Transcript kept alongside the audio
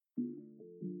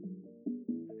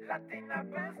Latina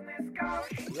business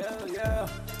coach. Yeah.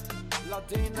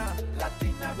 Latina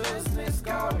business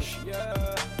coach.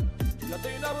 Yeah.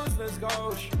 Latina business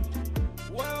coach.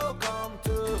 Welcome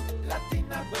to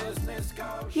Latina Business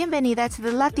Coach. Bienvenida to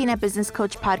the Latina Business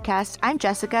Coach podcast. I'm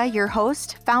Jessica, your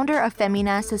host, founder of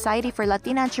Femina, Society for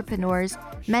Latina Entrepreneurs,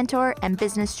 mentor, and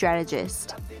business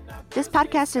strategist. This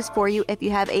podcast is for you if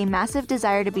you have a massive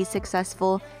desire to be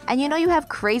successful and you know you have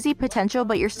crazy potential,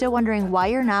 but you're still wondering why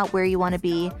you're not where you want to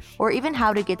be or even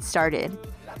how to get started.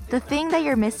 The thing that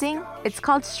you're missing, it's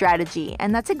called strategy.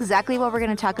 And that's exactly what we're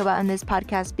going to talk about in this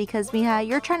podcast because, Mija,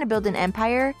 you're trying to build an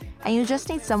empire and you just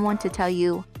need someone to tell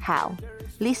you how.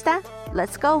 Lista?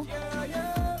 Let's go.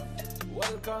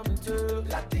 Welcome to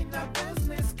Latina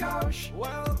Business Coach.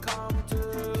 Welcome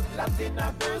to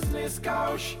Latina Business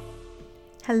Coach.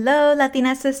 Hello,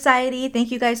 Latina Society.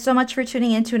 Thank you guys so much for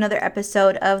tuning in to another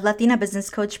episode of Latina Business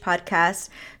Coach podcast.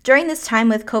 During this time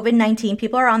with COVID-19,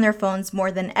 people are on their phones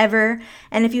more than ever.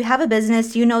 And if you have a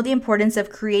business, you know the importance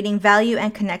of creating value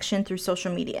and connection through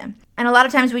social media. And a lot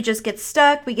of times we just get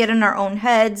stuck. We get in our own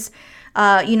heads.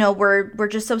 We're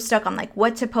just so stuck on like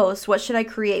what to post, what should I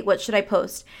create, what should I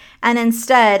post? And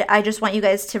instead, I just want you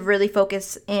guys to really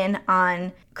focus in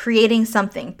on creating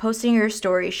something, posting your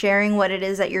story, sharing what it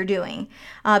is that you're doing.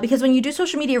 Because when you do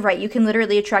social media right, you can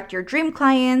literally attract your dream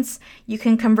clients. You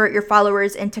can convert your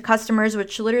followers into customers,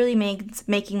 which literally means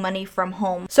making money from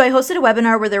home. So I hosted a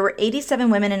webinar where there were 87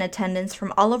 women in attendance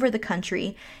from all over the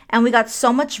country. And we got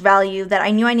so much value that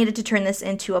I knew I needed to turn this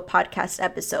into a podcast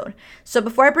episode. So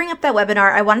before I bring up that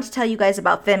webinar, I wanted to tell you guys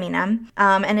about Femina.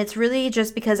 And it's really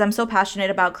just because I'm so passionate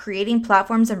about creating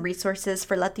platforms and resources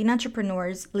for Latina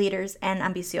entrepreneurs, leaders, and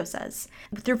ambiciosas.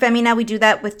 Through Femina, we do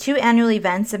that with 2 annual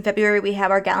events. In February, we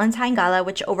have our Galentine Gala,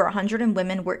 which over 100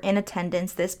 women were in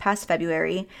attendance this past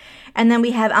February. And then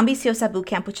we have Ambiciosa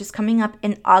Bootcamp, which is coming up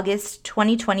in August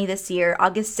 2020 this year,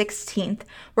 August 16th,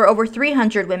 where over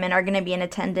 300 women are going to be in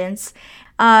attendance.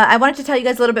 I wanted to tell you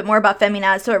guys a little bit more about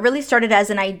Femina. So it really started as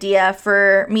an idea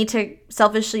for me to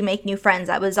selfishly make new friends.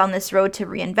 I was on this road to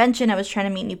reinvention. I was trying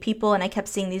to meet new people, and I kept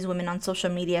seeing these women on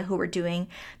social media who were doing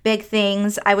big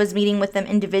things. I was meeting with them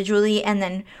individually, and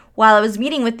then while I was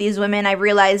meeting with these women, I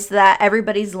realized that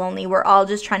everybody's lonely. We're all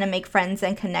just trying to make friends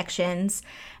and connections.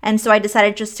 And so I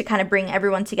decided just to kind of bring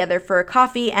everyone together for a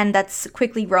coffee, and that's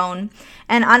quickly grown.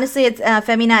 And honestly,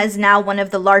 Femina is now one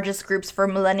of the largest groups for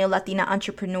millennial Latina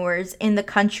entrepreneurs in the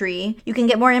country. You can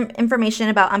get more information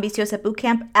about Ambiciosa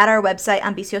Bootcamp at our website,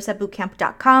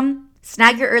 ambiciosabootcamp.com.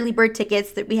 Snag your early bird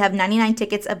tickets. We have 99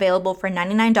 tickets available for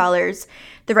 $99.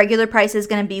 The regular price is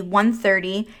going to be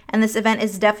 $130, and this event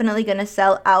is definitely going to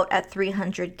sell out at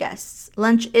 300 guests.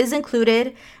 Lunch is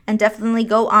included, and definitely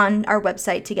go on our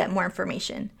website to get more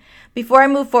information. Before I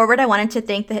move forward, I wanted to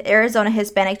thank the Arizona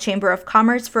Hispanic Chamber of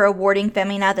Commerce for awarding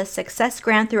Femina the Success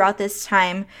Grant throughout this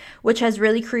time, which has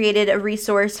really created a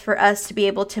resource for us to be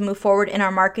able to move forward in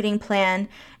our marketing plan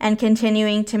and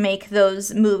continuing to make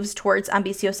those moves towards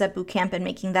Ambiciosa Bootcamp and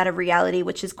making that a reality,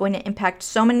 which is going to impact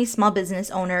so many small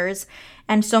business owners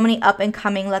and so many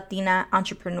up-and-coming Latina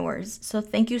entrepreneurs. So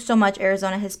thank you so much,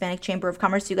 Arizona Hispanic Chamber of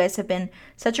Commerce. You guys have been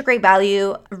such a great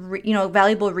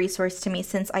valuable resource to me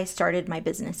since I started my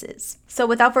businesses. So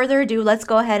without further ado, let's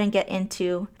go ahead and get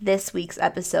into this week's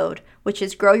episode, which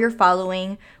is Grow Your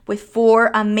Following, with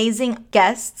 4 amazing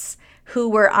guests who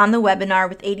were on the webinar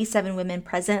with 87 women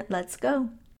present. Let's go.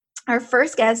 Our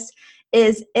first guest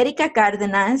is Erika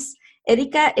Cárdenas.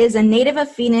 Erika is a native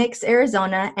of Phoenix,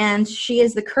 Arizona, and she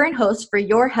is the current host for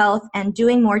Your Health and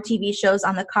Doing More TV shows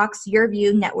on the Cox Your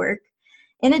View network.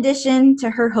 In addition to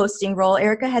her hosting role,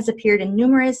 Erika has appeared in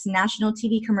numerous national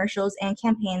TV commercials and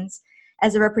campaigns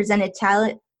as a represented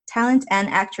talent and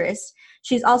actress.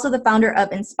 She's also the founder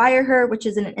of Inspire Her, which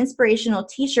is an inspirational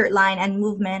t-shirt line and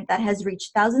movement that has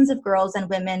reached thousands of girls and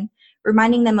women,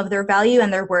 reminding them of their value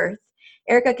and their worth.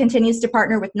 Erika continues to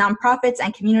partner with nonprofits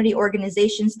and community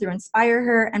organizations through Inspire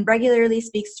Her and regularly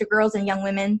speaks to girls and young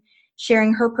women,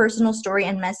 sharing her personal story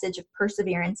and message of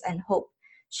perseverance and hope.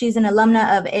 She's an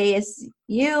alumna of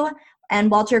ASU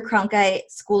and Walter Cronkite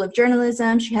School of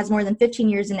Journalism. She has more than 15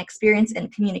 years in experience in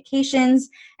communications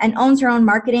and owns her own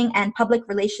marketing and public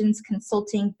relations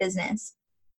consulting business.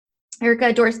 Erika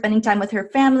adores spending time with her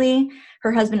family,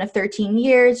 her husband of 13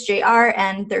 years, JR,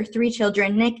 and their 3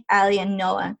 children, Nick, Ali, and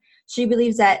Noah. She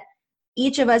believes that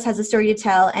each of us has a story to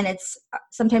tell, and it's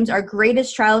sometimes our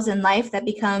greatest trials in life that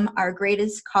become our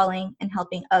greatest calling in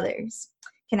helping others.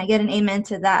 Can I get an amen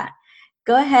to that?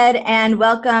 Go ahead and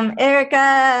welcome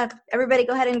Erika. Everybody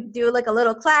go ahead and do like a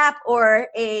little clap or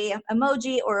a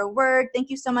emoji or a word.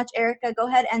 Thank you so much, Erika. Go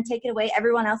ahead and take it away.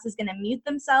 Everyone else is going to mute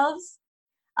themselves.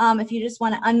 If you just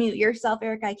want to unmute yourself,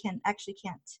 Erica, I can't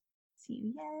see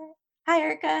you yet. Hi,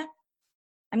 Erica.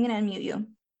 I'm going to unmute you.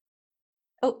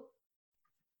 Oh.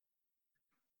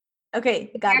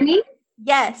 Okay, got it. Me?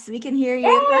 Yes, we can hear you.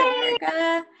 Yay! Hi,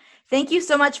 Erica. Thank you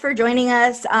so much for joining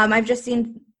us. I've just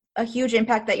seen a huge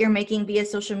impact that you're making via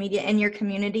social media in your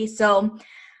community. So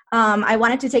I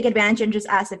wanted to take advantage and just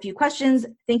ask a few questions.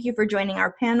 Thank you for joining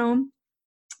our panel.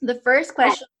 The first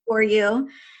question for you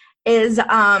is,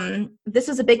 this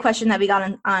was a big question that we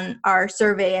got on our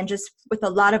survey and just with a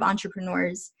lot of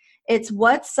entrepreneurs. It's,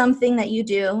 what's something that you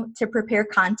do to prepare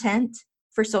content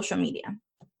for social media?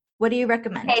 What do you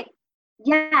recommend? Okay.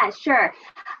 Yeah, sure.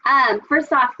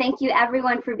 First off, thank you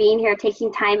everyone for being here,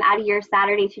 taking time out of your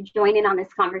Saturday to join in on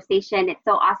this conversation. It's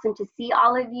so awesome to see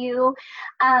all of you.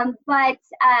 First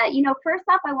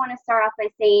off, I want to start off by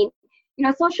saying,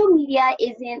 social media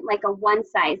isn't like a one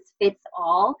size fits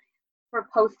all for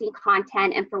posting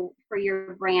content and for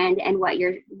your brand and what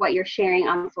you're sharing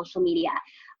on social media.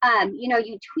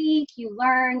 You tweak, you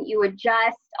learn, you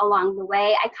adjust along the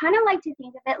way. I kind of like to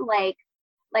think of it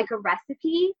like a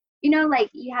recipe. Like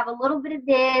you have a little bit of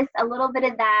this, a little bit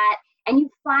of that, and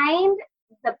you find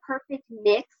the perfect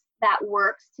mix that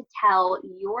works to tell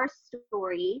your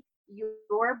story,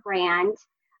 your brand,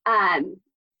 and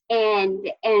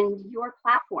your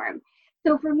platform.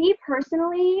 So for me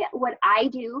personally, what I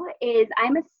do is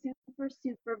I'm a super,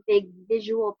 super big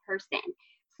visual person.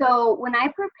 So when I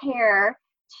prepare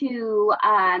to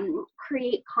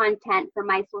create content for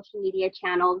my social media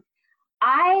channels,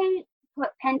 I put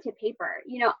pen to paper.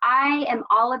 I am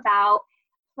all about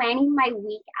planning my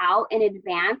week out in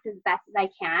advance as best as I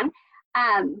can.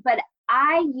 But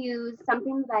I use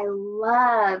something that I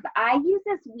love. I use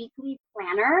this weekly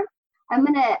planner. I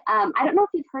don't know if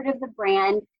you've heard of the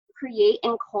brand Create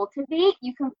and Cultivate.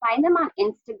 You can find them on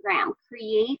Instagram.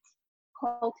 Create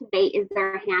Cultivate is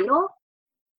their handle.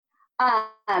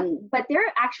 But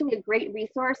they're actually a great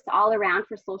resource all around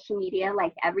for social media,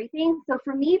 like everything. So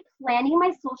for me, planning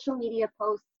my social media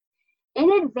posts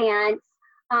in advance,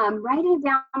 writing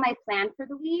down my plan for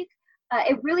the week,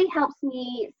 it really helps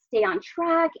me stay on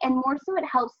track, and more so it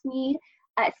helps me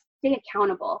stay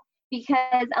accountable,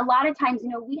 because a lot of times,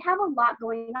 we have a lot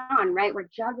going on, right? We're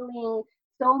juggling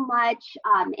so much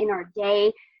in our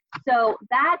day. So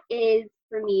that is,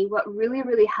 for me, what really,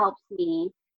 really helps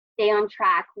me stay on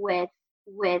track with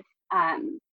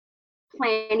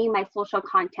planning my social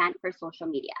content for social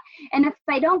media. And if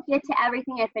I don't get to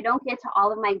everything, if I don't get to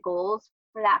all of my goals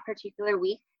for that particular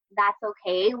week, that's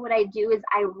okay. What I do is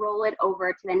I roll it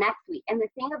over to the next week. And the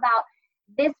thing about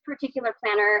this particular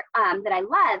planner that I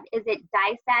love is it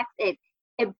dissects,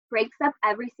 it breaks up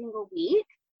every single week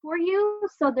for you.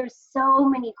 So there's so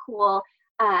many cool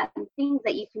things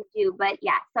that you can do. But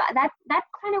yeah, so that's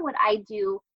kind of what I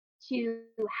do to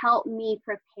help me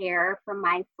prepare for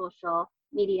my social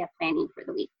media planning for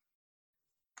the week.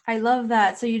 I love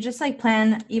that. So you just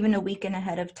plan even a week and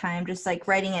ahead of time, just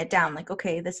writing it down,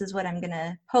 okay, this is what I'm going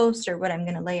to post or what I'm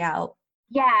going to lay out.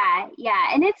 Yeah.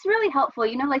 And it's really helpful,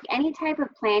 any type of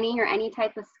planning or any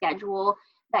type of schedule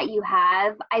that you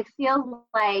have. I feel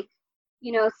like,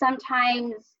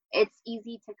 sometimes it's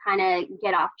easy to kind of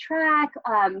get off track.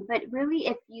 But really,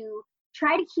 if you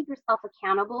try to keep yourself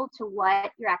accountable to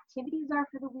what your activities are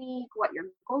for the week, what your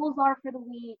goals are for the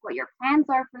week, what your plans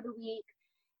are for the week,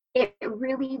 it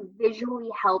really visually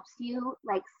helps you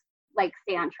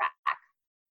stay on track.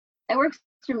 It works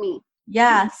for me.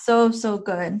 Yeah, so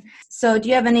good. So do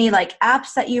you have any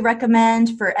apps that you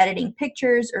recommend for editing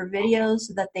pictures or videos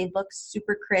so that they look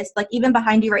super crisp? Even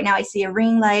behind you right now, I see a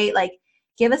ring light.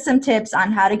 Give us some tips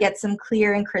on how to get some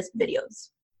clear and crisp videos.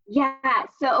 Yeah.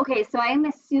 So I'm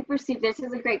a super, this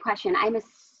is a great question. I'm a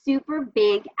super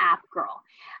big app girl.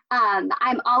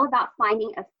 I'm all about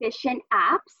finding efficient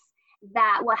apps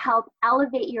that will help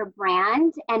elevate your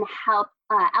brand and help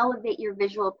elevate your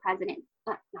visual presence.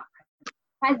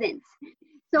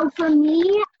 So for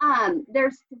me,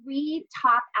 there's 3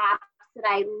 top apps that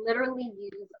I literally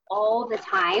use all the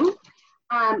time.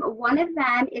 One of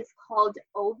them is called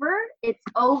Over. It's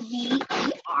OVER.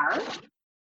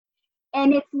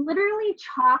 And it's literally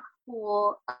chock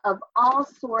full of all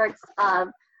sorts of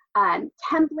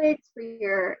templates for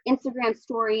your Instagram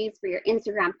stories, for your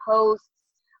Instagram posts.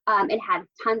 It has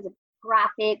tons of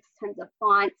graphics, tons of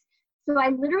fonts. So I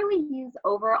literally use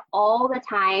Over all the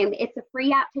time. It's a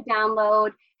free app to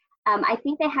download. I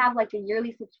think they have a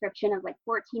yearly subscription of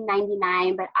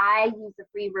 $14.99, but I use the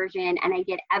free version and I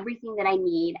get everything that I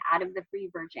need out of the free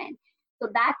version. So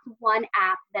that's one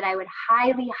app that I would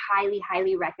highly, highly,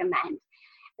 highly recommend.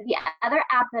 The other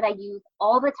app that I use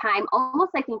all the time,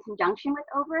 almost in conjunction with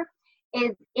Over,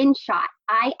 is InShot,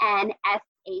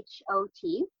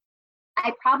 INSHOT.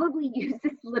 I probably use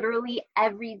this literally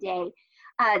every day.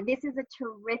 This is a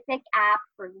terrific app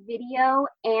for video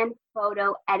and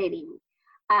photo editing.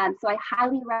 So I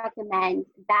highly recommend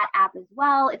that app as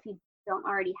well if you don't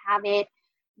already have it.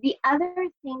 The other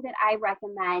thing that I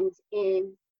recommend is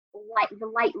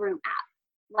the Lightroom app.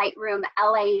 Lightroom,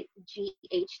 LAGHTROOM.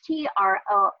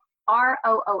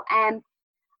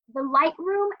 The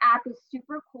Lightroom app is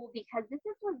super cool because this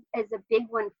is a big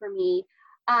one for me.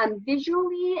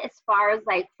 Visually, as far as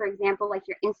like, for example, like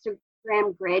your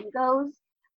Instagram grid goes,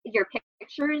 your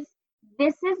pictures,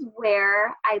 this is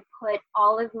where I put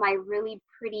all of my really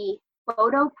pretty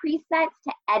photo presets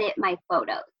to edit my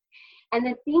photos. And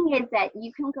the thing is that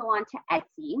you can go onto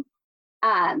Etsy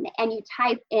and you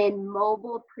type in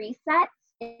mobile presets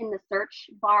in the search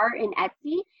bar in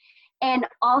Etsy, and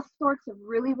all sorts of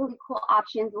really, really cool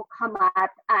options will come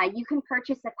up. You can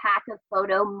purchase a pack of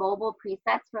photo mobile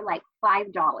presets for like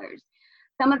 $5.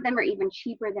 Some of them are even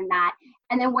cheaper than that.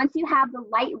 And then once you have the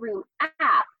Lightroom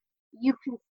app, you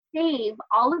can save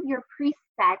all of your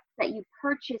presets that you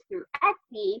purchase through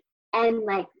Etsy, and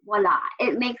like voila,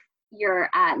 it makes your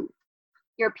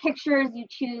pictures, you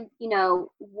choose, you know,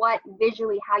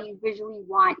 how you visually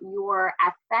want your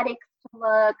aesthetics to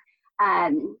look,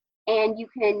 and you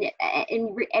can,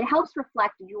 it helps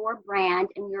reflect your brand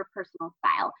and your personal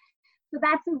style. So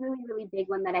that's a really, really big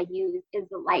one that I use, is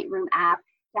the Lightroom app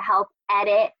to help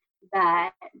edit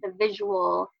the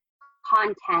visual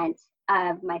content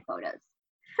of my photos.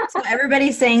 So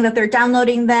everybody's saying that they're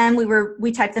downloading them.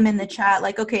 We typed them in the chat,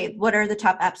 like, okay, what are the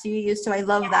top apps you use? So I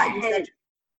love that. You said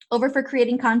over for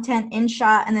creating content,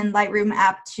 InShot, and then Lightroom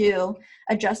app to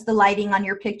adjust the lighting on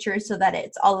your pictures so that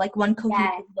it's all like one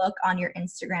cohesive look on your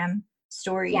Instagram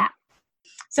story. Yeah.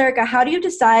 So Erica, how do you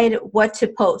decide what to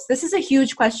post? This is a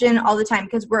huge question all the time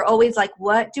because we're always like,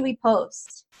 what do we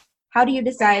post? How do you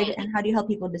decide, and how do you help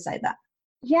people decide that?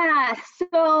 Yeah,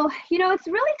 so, you know, it's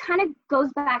really kind of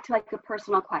goes back to like a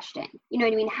personal question. You know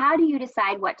what I mean? How do you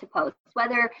decide what to post?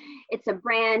 Whether it's a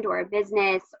brand or a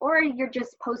business, or you're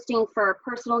just posting for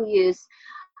personal use,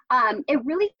 it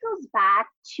really goes back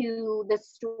to the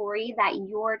story that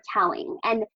you're telling.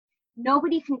 And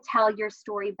nobody can tell your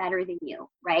story better than you,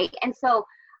 right? And so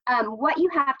what you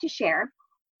have to share,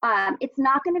 it's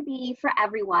not going to be for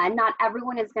everyone. Not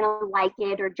everyone is going to like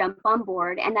it or jump on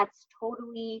board. And that's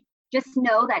totally, just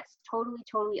know that's totally,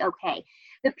 totally okay.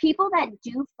 The people that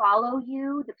do follow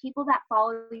you, the people that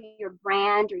follow your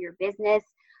brand or your business,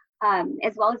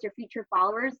 as well as your future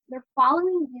followers, they're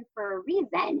following you for a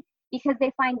reason, because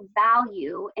they find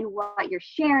value in what you're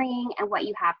sharing and what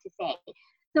you have to say.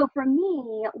 So for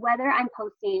me, whether I'm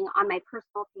posting on my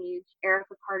personal page,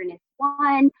 Erica Cardenas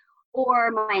 1,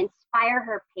 or my Inspire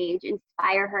Her page,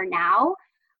 Inspire Her Now,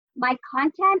 my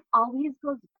content always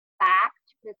goes back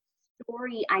to the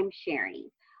story I'm sharing.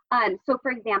 So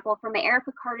for example, for my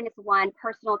Erica Cardenas 1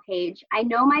 personal page, I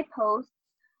know my posts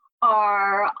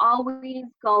are always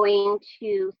going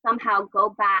to somehow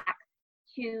go back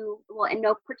to, well, in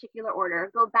no particular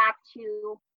order, go back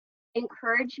to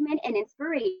encouragement and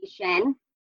inspiration,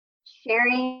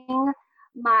 sharing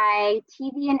my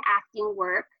TV and acting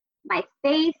work, my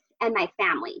faith, and my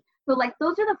family. So like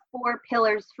those are the 4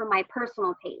 pillars for my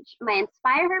personal page. My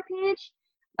Inspire Her page,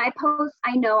 my posts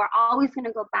I know are always going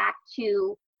to go back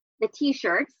to the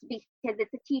t-shirts, because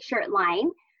it's a t-shirt line,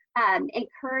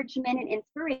 encouragement and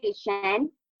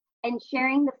inspiration, and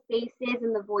sharing the faces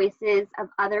and the voices of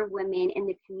other women in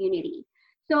the community.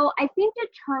 So I think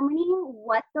determining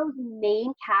what those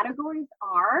main categories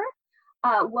are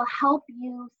will help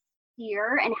you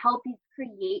steer and help you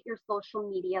create your social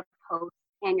media posts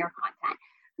and your content.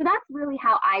 So that's really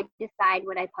how I decide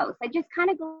what I post. I just kind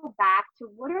of go back to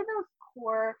what are those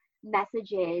core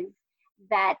messages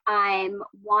that I'm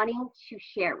wanting to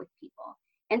share with people.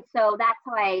 And so that's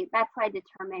how I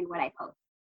determine what I post.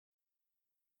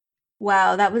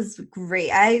 Wow, that was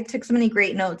great. I took so many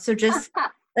great notes. So just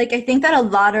like, I think that a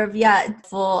lot of,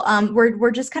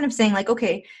 we're just kind of saying like,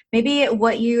 okay, maybe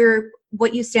what you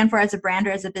stand for as a brand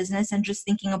or as a business, and just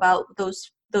thinking about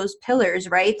those pillars,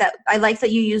 right? That I like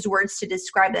that you use words to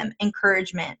describe them: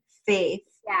 encouragement, faith.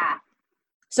 Yeah.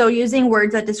 So using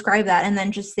words that describe that, and then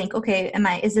just think, okay,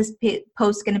 is this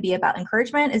post going to be about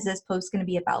encouragement? Is this post going to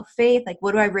be about faith? Like,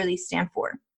 what do I really stand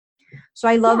for? So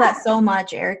I love that so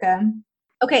much, Erica.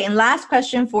 Okay, and last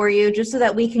question for you, just so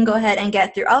that we can go ahead and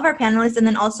get through all of our panelists, and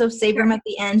then also save room at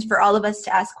the end for all of us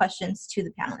to ask questions to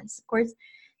the panelists, of course.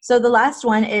 So the last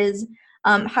one is,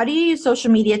 how do you use social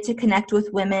media to connect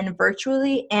with women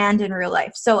virtually and in real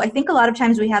life? So I think a lot of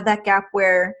times we have that gap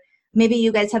where maybe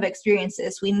you guys have experienced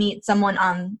this. We meet someone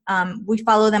on, we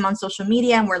follow them on social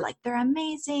media and we're like, they're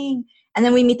amazing. And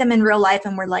then we meet them in real life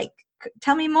and we're like,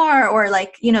 tell me more. Or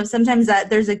like, you know, sometimes that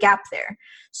there's a gap there.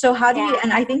 So how do you,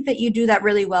 and I think that you do that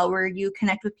really well, where you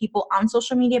connect with people on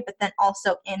social media, but then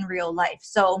also in real life.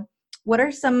 So what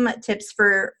are some tips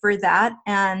for that?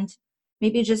 And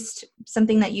maybe just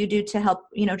something that you do to help,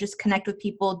 you know, just connect with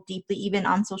people deeply, even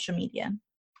on social media?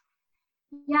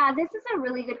 Yeah, this is a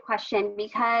really good question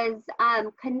because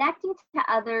connecting to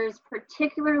others,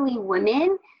 particularly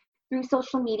women, through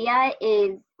social media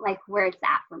is like where it's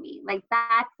at for me. Like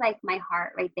that's like my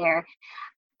heart right there.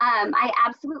 I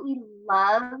absolutely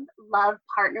love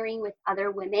partnering with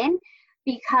other women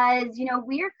because, you know,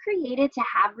 we are created to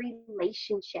have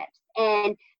relationships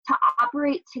and to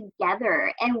operate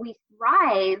together. And we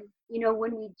thrive, you know,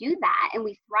 when we do that. And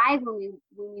we thrive when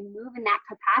we move in that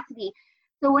capacity.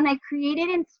 So when I created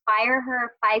Inspire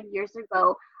Her 5 years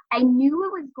ago, I knew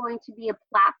it was going to be a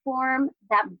platform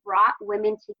that brought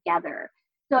women together.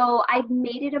 So I've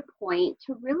made it a point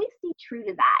to really stay true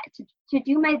to that, to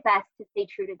do my best to stay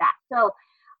true to that. So,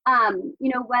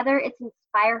 you know, whether it's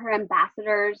Inspire Her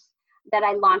ambassadors that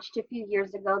I launched a few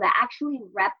years ago that actually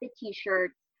rep the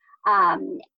t-shirts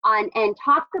on and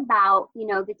talk about, you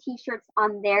know, the t-shirts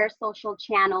on their social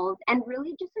channels and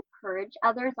really just encourage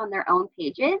others on their own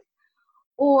pages.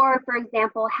 Or, for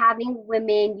example, having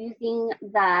women using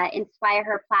the Inspire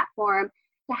Her platform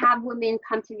to have women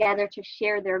come together to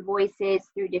share their voices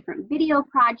through different video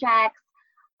projects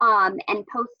and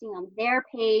posting on their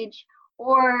page,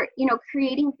 or, you know,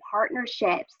 creating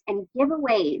partnerships and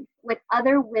giveaways with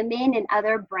other women and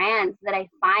other brands that I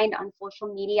find on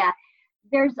social media.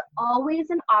 There's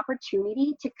always an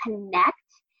opportunity to connect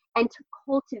and to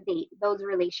cultivate those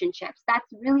relationships. That's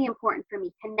really important for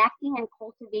me, connecting and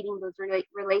cultivating those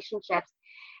relationships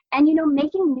and, you know,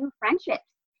 making new friendships,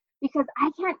 because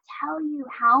I can't tell you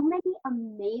how many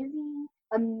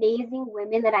amazing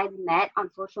women that I've met on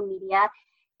social media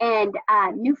and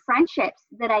new friendships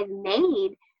that I've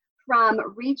made from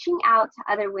reaching out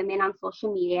to other women on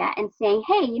social media and saying,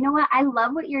 hey, you know what, I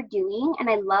love what you're doing and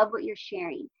I love what you're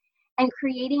sharing, and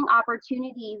creating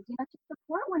opportunities, you know, to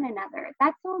support one another.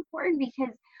 That's so important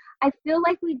because I feel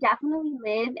like we definitely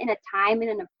live in a time and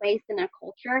in a place and a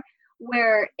culture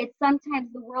where it's sometimes,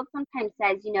 the world sometimes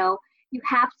says, you know, you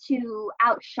have to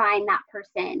outshine that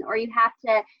person or you have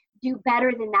to do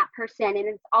better than that person. And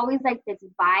it's always like this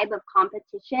vibe of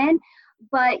competition.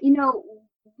 But, you know,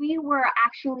 we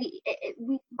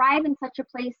thrive in such a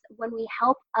place when we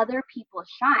help other people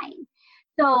shine.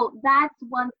 So that's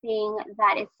one thing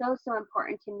that is so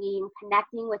important to me in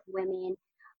connecting with women,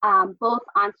 both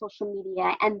on social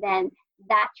media, and then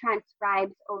that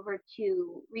transcribes over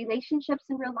to relationships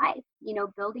in real life, you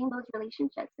know, building those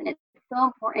relationships. And it's so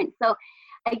important. So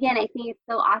again, I think it's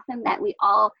so awesome that we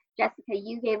all, Jessica,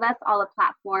 you gave us all a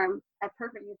platform, a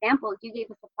perfect example. You gave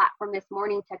us a platform this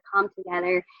morning to come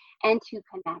together and to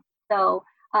connect. So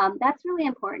that's really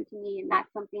important to me, and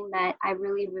that's something that I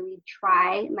really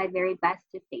try my very best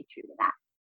to stay true to that.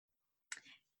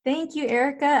 Thank you,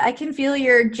 Erica. I can feel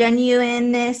your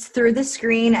genuineness through the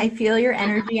screen. I feel your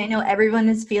energy. I know everyone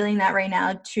is feeling that right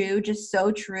now too. Just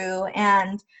so true.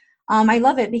 And I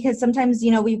love it because sometimes,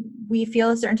 you know, we feel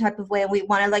a certain type of way and we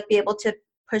want to like be able to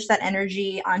push that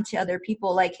energy onto other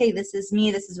people. Like, hey, this is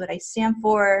me. This is what I stand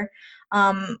for.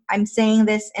 I'm saying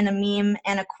this in a meme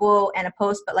and a quote and a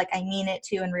post, but like I mean it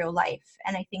too in real life.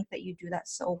 And I think that you do that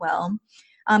so well.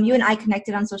 You and I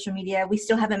connected on social media. We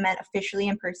still haven't met officially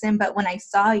in person, but when I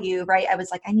saw you, right, I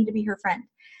was like, I need to be her friend.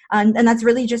 And that's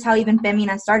really just how even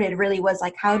Femina started, really was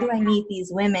like, how do I meet these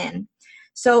women?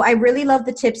 So I really love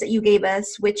the tips that you gave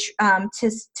us, which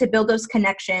to build those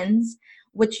connections,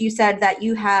 which you said that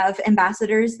you have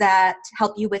ambassadors that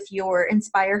help you with your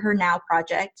Inspire Her Now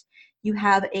project. You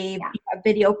have you have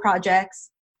video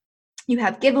projects, you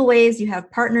have giveaways, you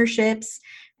have partnerships,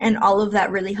 and all of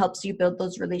that really helps you build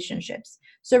those relationships.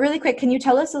 So really quick, can you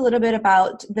tell us a little bit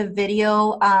about the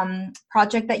video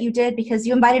project that you did? Because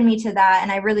you invited me to that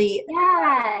and I really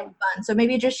had fun. So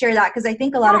maybe just share that, because I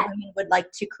think a lot of women would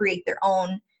like to create their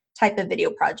own type of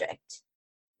video project.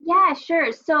 Yeah,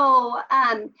 sure. So,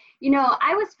 you know,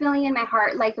 I was feeling in my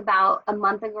heart like about a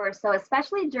month ago or so,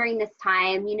 especially during this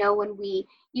time, you know, when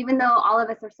even though all of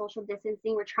us are social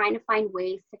distancing, we're trying to find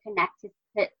ways to connect,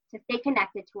 to stay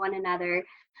connected to one another.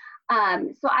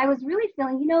 So I was really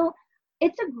feeling, you know,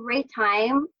 it's a great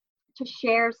time to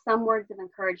share some words of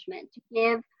encouragement, to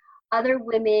give other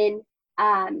women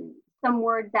some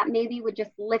words that maybe would just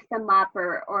lift them up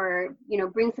or, you know,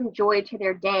 bring some joy to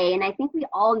their day. And I think we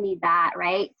all need that,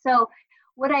 right? So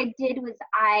what I did was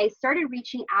I started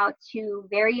reaching out to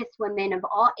various women of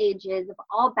all ages, of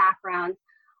all backgrounds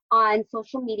on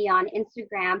social media, on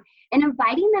Instagram, and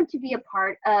inviting them to be a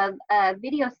part of a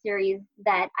video series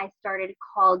that I started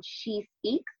called She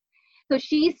Speaks. So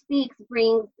She Speaks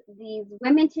brings these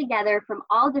women together from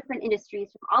all different industries,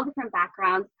 from all different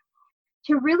backgrounds,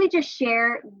 to really just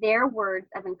share their words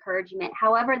of encouragement,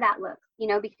 however that looks,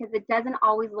 because it doesn't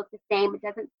always look the same. It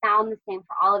doesn't sound the same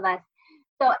for all of us.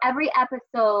 So every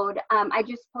episode, I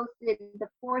just posted the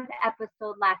 4th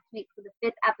episode last week. So the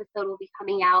 5th episode will be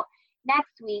coming out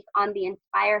next week on the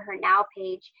Inspire Her Now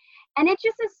page. And it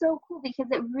just is so cool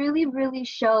because it really, really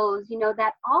shows,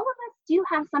 that all of us do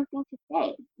have something to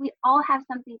say. We all have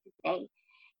something to say.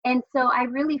 And so I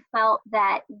really felt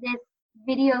that this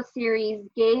video series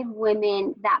gave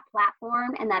women that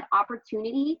platform and that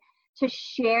opportunity to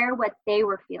share what they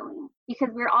were feeling, because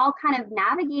we're all kind of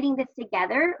navigating this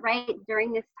together, right?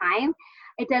 During this time,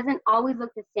 it doesn't always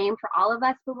look the same for all of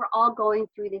us, but we're all going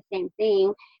through the same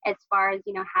thing as far as,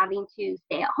 having to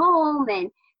stay at home and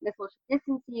the social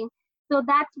distancing. So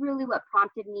that's really what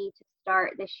prompted me to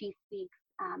start the She Speaks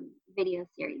video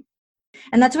series.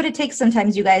 And that's what it takes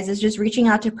sometimes, you guys, is just reaching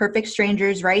out to perfect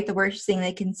strangers, right? The worst thing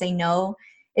they can say no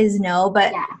is no,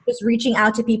 but just reaching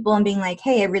out to people and being like,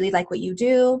 hey, I really like what you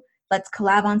do. Let's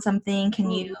collab on something.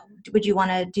 Would you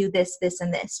want to do this,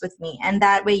 and this with me? And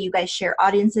that way you guys share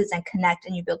audiences and connect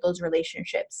and you build those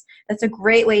relationships. That's a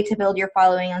great way to build your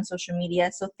following on social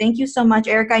media. So thank you so much,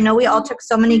 Erica. I know we all took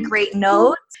so many great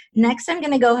notes. Next, I'm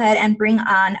going to go ahead and bring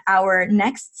on our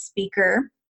next speaker.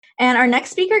 And our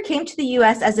next speaker came to the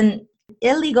U.S. as an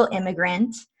illegal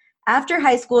immigrant. After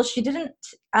high school, she didn't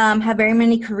have very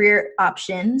many career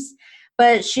options,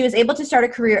 but she was able to start a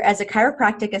career as a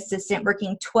chiropractic assistant,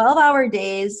 working 12-hour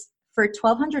days for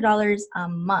 $1,200 a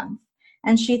month.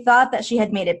 And she thought that she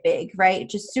had made it big, right?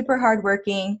 Just super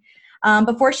hardworking.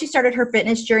 Before she started her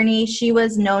fitness journey, she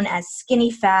was known as skinny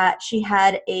fat. She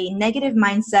had a negative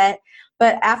mindset.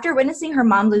 But after witnessing her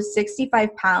mom lose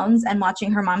 65 pounds and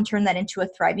watching her mom turn that into a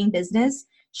thriving business,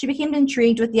 she became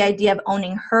intrigued with the idea of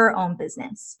owning her own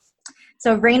business.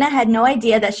 So Reina had no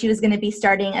idea that she was going to be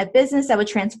starting a business that would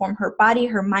transform her body,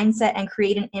 her mindset, and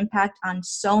create an impact on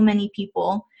so many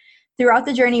people. Throughout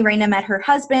the journey, Reina met her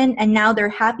husband, and now they're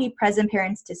happy present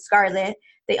parents to Scarlett.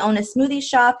 They own a smoothie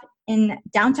shop in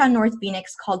downtown North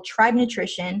Phoenix called Tribe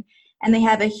Nutrition, and they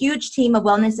have a huge team of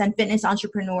wellness and fitness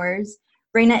entrepreneurs.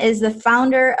 Reina is the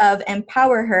founder of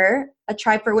Empower Her, a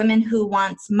tribe for women who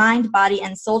wants mind, body,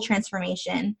 and soul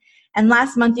transformation. And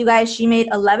last month, you guys, she made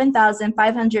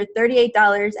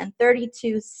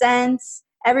 $11,538.32.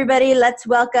 Everybody, let's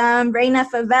welcome Reina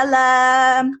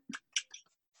Favela.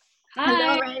 Hi.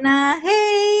 Hello, Reina.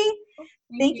 Hey.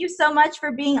 Thank you so much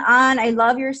for being on. I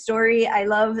love your story. I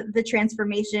love the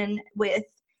transformation with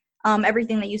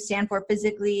everything that you stand for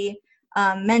physically,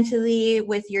 mentally,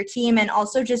 with your team, and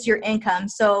also just your income.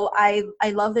 So I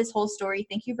love this whole story.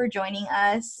 Thank you for joining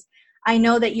us. I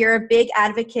know that you're a big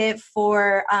advocate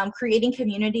for creating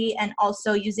community and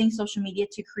also using social media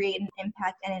to create an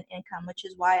impact and an income, which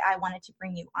is why I wanted to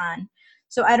bring you on.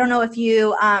 So I don't know if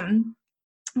you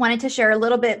wanted to share a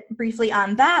little bit briefly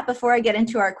on that before I get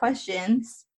into our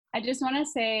questions. I just want to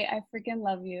say I freaking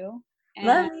love you.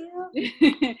 Love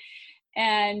you.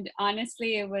 And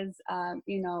honestly, it was,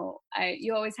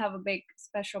 you always have a big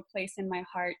special place in my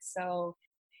heart. So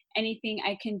anything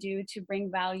I can do to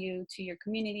bring value to your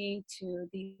community, to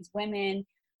these women,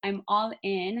 I'm all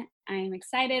in. I'm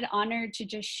excited, honored to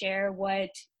just share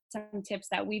some tips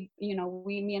that me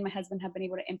and my husband have been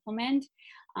able to implement.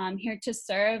 I'm here to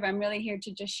serve. I'm really here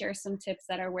to just share some tips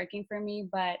that are working for me,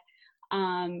 but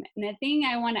nothing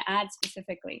I want to add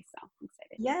specifically. So I'm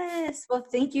excited. Yes. Well,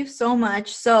 thank you so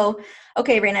much. So,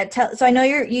 okay, Reina, so I know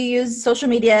you use social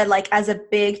media like as a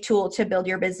big tool to build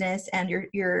your business and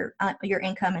your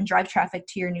income and drive traffic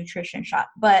to your nutrition shop.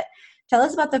 But tell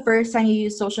us about the first time you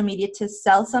used social media to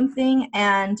sell something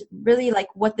and really like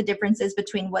what the difference is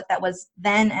between what that was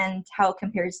then and how it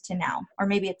compares to now, or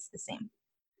maybe it's the same.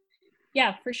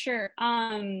 Yeah, for sure.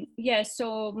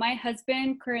 So my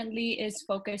husband currently is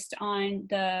focused on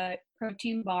the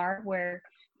protein bar where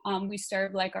we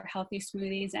serve like our healthy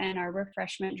smoothies and our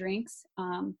refreshment drinks.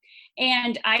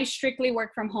 And I strictly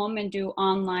work from home and do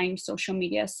online social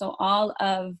media. So all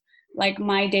of like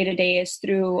my day-to-day is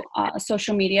through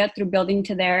social media, through building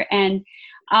to there. And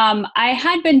I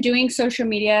had been doing social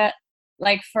media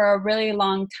like for a really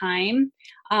long time.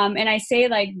 And I say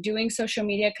like doing social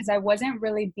media because I wasn't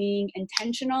really being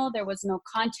intentional. There was no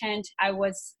content. There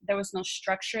was no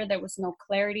structure. There was no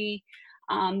clarity.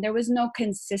 There was no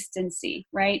consistency,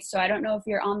 right? So I don't know if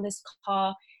you're on this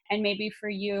call and maybe for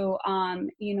you,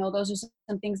 you know, those are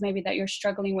some things maybe that you're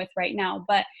struggling with right now.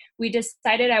 But we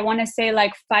decided, I want to say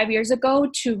like 5 years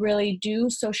ago, to really do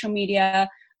social media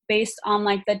based on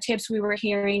like the tips we were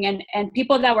hearing and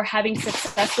people that were having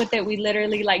success with it. We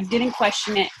literally like didn't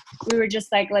question it. We were just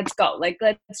like, let's go, like,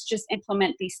 let's just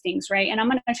implement these things, right? And I'm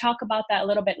going to talk about that a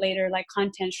little bit later, like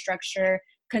content structure,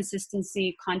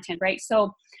 consistency, content, right?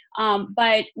 So,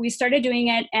 but we started doing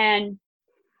it and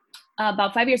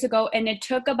about 5 years ago, and it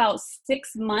took about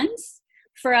 6 months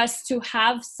for us to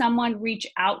have someone reach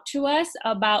out to us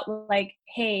about like,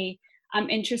 hey, I'm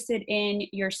interested in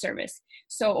your service.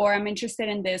 So, or I'm interested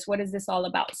in this. What is this all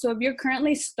about? So if you're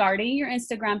currently starting your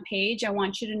Instagram page, I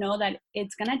want you to know that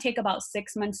it's going to take about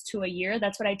 6 months to a year.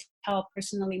 That's what I tell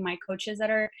personally my coaches that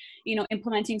are, you know,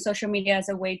 implementing social media as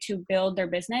a way to build their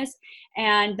business.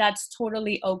 And that's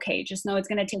totally okay. Just know it's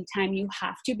going to take time. You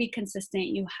have to be consistent.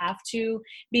 You have to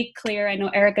be clear. I know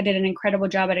Erica did an incredible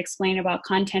job at explaining about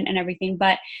content and everything,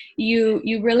 but you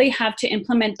really have to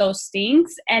implement those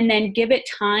things and then give it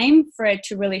time for it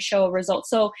to really show a result.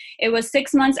 So it was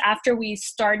 6 months after we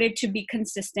started to be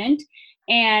consistent.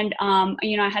 And,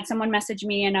 you know, I had someone message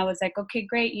me and I was like, okay,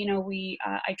 great. You know,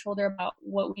 I told her about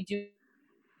what we do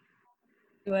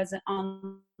as an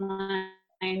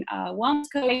online wellness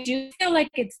coach. I do feel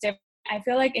like it's different. I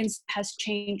feel like it has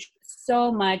changed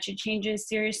so much. It changes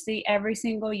seriously every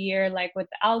single year, like with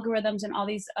the algorithms and all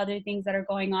these other things that are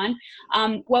going on.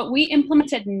 What we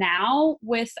implemented now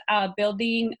with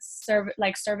building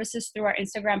services through our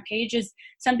Instagram page is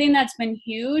something that's been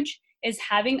huge, is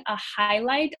having a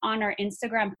highlight on our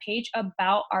Instagram page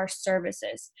about our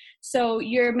services. So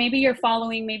maybe you're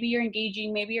following, maybe you're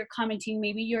engaging, maybe you're commenting,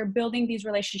 maybe you're building these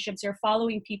relationships, you're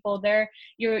following people there,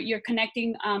 you're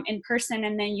connecting in person,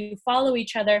 and then you follow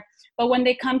each other. But when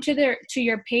they come to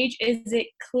your page, is it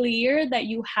clear that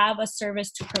you have a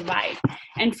service to provide?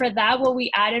 And for that, what we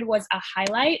added was a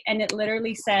highlight, and it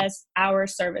literally says our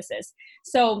services.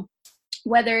 So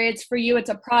whether it's for you,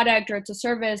 it's a product or it's a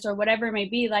service or whatever it may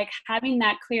be, like having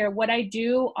that clear. What I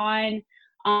do on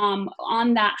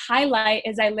that highlight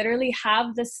is I literally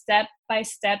have the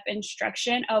step-by-step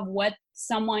instruction of what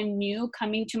someone new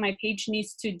coming to my page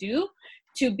needs to do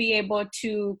to be able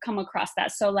to come across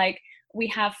that. So like we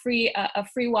have a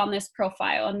free wellness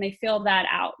profile, and they fill that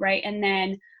out, right? And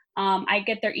then I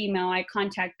get their email, I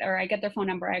get their phone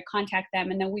number, I contact them,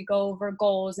 and then we go over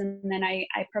goals, and then I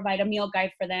provide a meal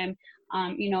guide for them.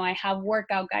 You know, I have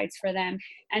workout guides for them.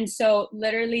 And so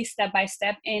literally step by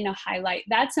step in a highlight.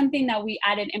 That's something that we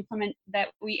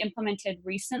implemented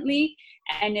recently.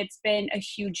 And it's been a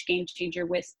huge game changer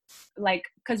with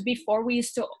because before we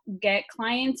used to get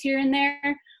clients here and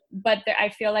there, but I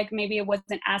feel like maybe it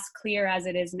wasn't as clear as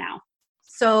it is now.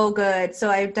 So good. So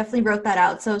I definitely wrote that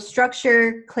out. So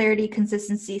structure, clarity,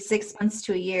 consistency, 6 months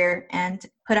to a year, and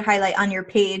put a highlight on your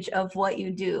page of what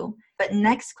you do. But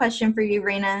next question for you,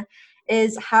 Reina,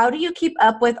 is how do you keep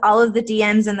up with all of the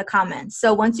DMs and the comments?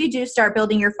 So once you do start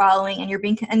building your following and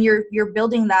you're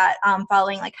building that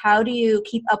following, like how do you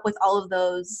keep up with all of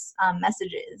those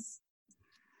messages?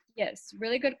 Yes,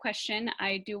 really good question.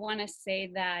 I do want to say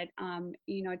that,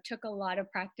 you know, it took a lot of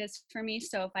practice for me.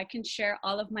 So if I can share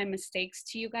all of my mistakes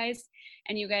to you guys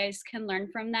and you guys can learn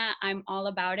from that, I'm all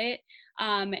about it.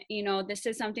 You know, this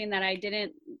is something that I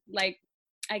didn't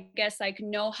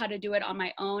know how to do it on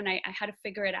my own. I had to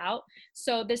figure it out.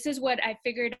 So this is what I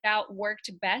figured out worked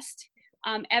best.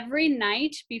 Every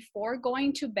night before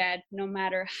going to bed, no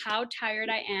matter how tired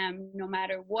I am, no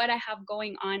matter what I have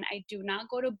going on, I do not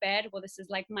go to bed. Well, this is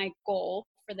like my goal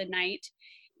for the night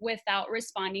without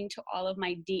responding to all of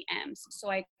my DMs.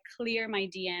 So I clear my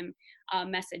DM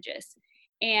messages.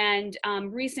 And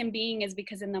reason being is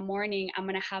because in the morning, I'm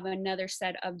going to have another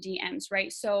set of DMs,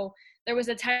 right? So there was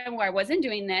a time where I wasn't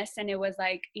doing this and it was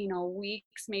like, you know,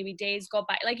 weeks, maybe days go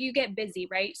by, like you get busy,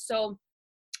 right? So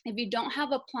if you don't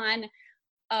have a plan,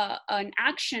 an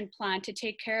action plan to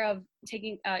take care of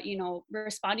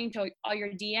responding to all your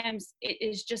DMs, it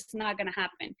is just not going to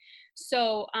happen.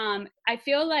 So I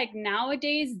feel like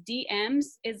nowadays DMs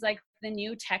is like the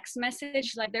new text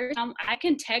message. Like I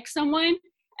can text someone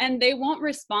and they won't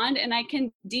respond, and I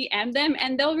can DM them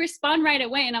and they'll respond right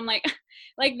away. And I'm like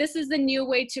this is the new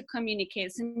way to communicate.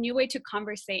 It's a new way to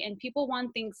conversate, and people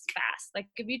want things fast. Like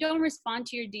if you don't respond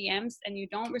to your DMs and you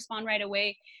don't respond right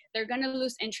away, they're going to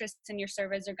lose interest in your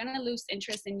service. They're going to lose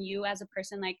interest in you as a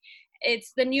person. Like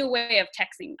it's the new way of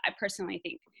texting, I personally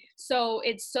think. So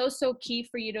it's so key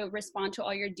for you to respond to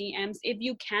all your DMs. If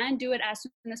you can do it as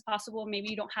soon as possible, maybe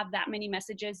you don't have that many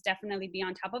messages, definitely be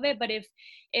on top of it. But if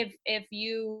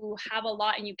you have a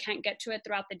lot and you can't get to it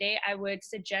throughout the day, I would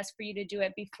suggest for you to do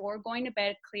it before going going to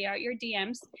bed, clear out your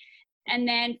DMs. And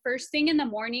then first thing in the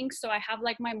morning, so I have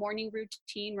like my morning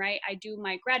routine, right? I do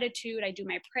my gratitude, I do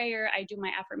my prayer, I do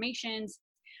my affirmations,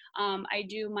 I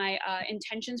do my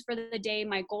intentions for the day,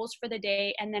 my goals for the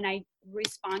day, and then I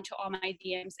respond to all my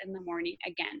DMs in the morning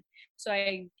again. So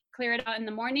I clear it out in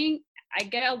the morning. I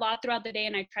get a lot throughout the day,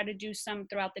 and I try to do some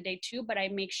throughout the day too, but I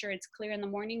make sure it's clear in the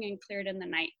morning and cleared in the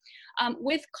night.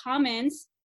 With comments,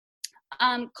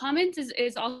 comments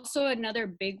is also another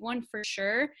big one for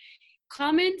sure.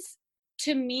 Comments,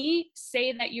 to me,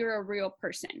 say that you're a real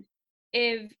person.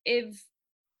 If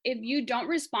you don't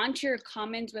respond to your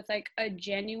comments with like a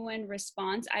genuine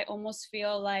response, I almost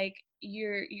feel like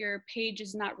your page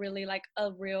is not really like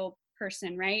a real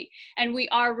person, right? And we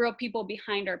are real people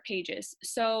behind our pages.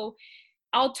 So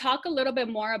I'll talk a little bit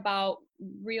more about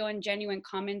real and genuine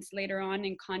comments later on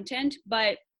in content,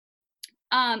 but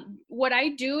what I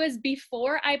do is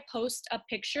before I post a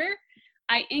picture,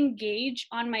 I engage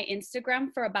on my Instagram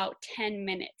for about 10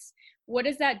 minutes. What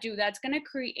does that do? That's going to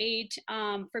create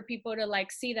for people to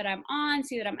like see that I'm on,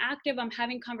 see that I'm active, I'm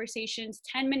having conversations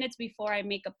 10 minutes before I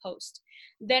make a post.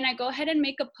 Then I go ahead and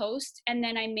make a post, and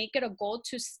then I make it a goal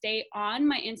to stay on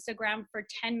my Instagram for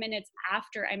 10 minutes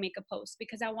after I make a post,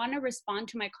 because I want to respond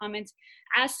to my comments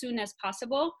as soon as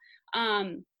possible.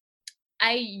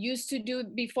 I used to do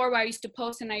before, where I used to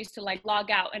post and I used to like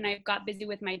log out and I got busy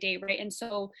with my day, right? And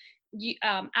so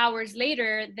hours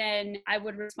later, then I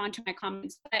would respond to my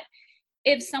comments. But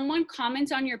if someone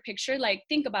comments on your picture, like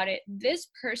think about it, this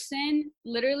person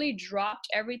literally dropped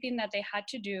everything that they had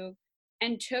to do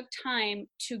and took time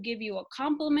to give you a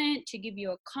compliment, to give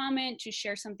you a comment, to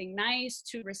share something nice,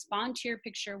 to respond to your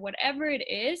picture, whatever it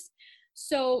is.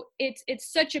 So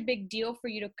it's such a big deal for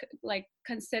you to like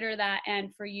consider that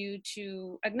and for you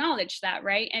to acknowledge that,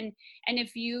 right? And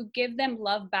if you give them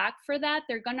love back for that,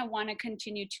 they're gonna want to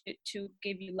continue to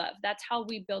give you love. That's how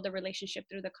we build a relationship,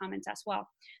 through the comments as well.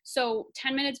 So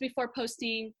 10 minutes before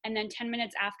posting, and then 10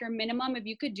 minutes after minimum. If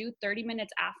you could do 30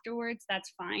 minutes afterwards,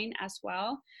 that's fine as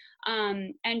well.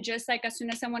 And just like as soon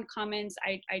as someone comments,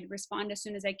 I respond as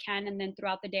soon as I can, and then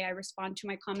throughout the day I respond to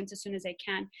my comments as soon as I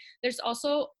can. There's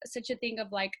also such a thing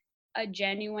of like a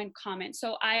genuine comment.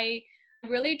 So I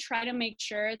really try to make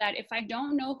sure that if I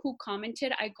don't know who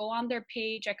commented, I go on their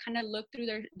page, I kind of look through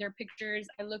their pictures,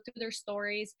 I look through their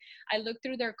stories, I look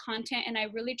through their content, and I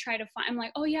really try to find, I'm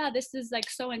like, oh yeah, this is like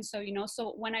so and so, you know.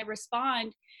 So when I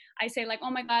respond, I say like,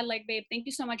 oh my God, like babe, thank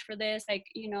you so much for this, like,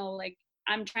 you know, like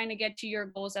I'm trying to get to your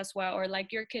goals as well, or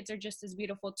like your kids are just as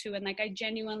beautiful too. And like I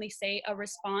genuinely say a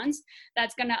response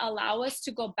that's going to allow us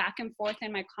to go back and forth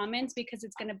in my comments, because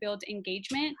it's going to build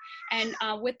engagement. And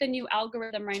with the new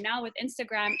algorithm right now with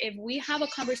Instagram, if we have a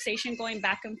conversation going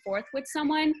back and forth with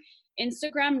someone,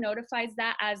 Instagram notifies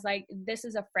that as like, this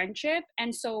is a friendship.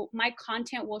 And so my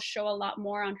content will show a lot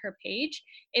more on her page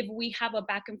if we have a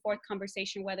back and forth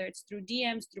conversation, whether it's through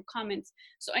DMs, through comments.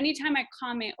 So anytime I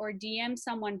comment or DM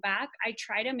someone back, I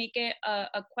try to make it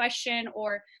a question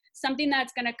or something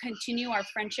that's going to continue our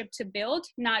friendship to build,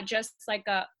 not just like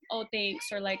a, oh, thanks,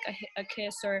 or like a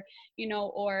kiss, or, you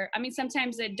know, or, I mean,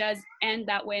 sometimes it does end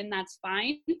that way and that's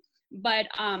fine. But,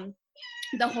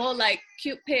 the whole like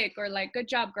cute pic or like good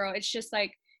job girl, it's just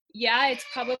like, yeah, it's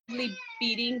probably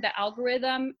beating the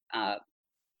algorithm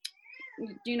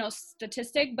you know,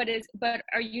 statistic, but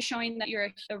are you showing that you're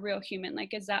a real human?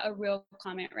 Like, is that a real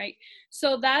comment, right?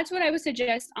 So that's what I would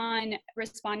suggest on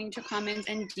responding to comments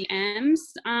and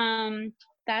DMs.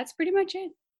 That's pretty much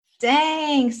it.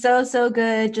 Dang, so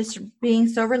good. Just being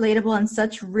so relatable and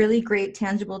such really great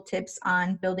tangible tips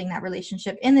on building that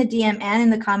relationship in the DM and in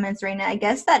the comments right now. I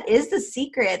guess that is the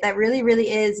secret. That really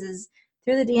is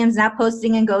through the DMs, not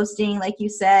posting and ghosting, like you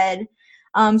said.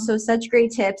 So such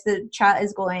great tips. The chat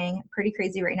is going pretty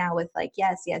crazy right now with like,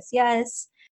 yes.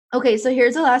 Okay, so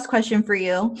here's the last question for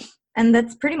you. And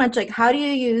that's pretty much like, how do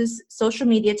you use social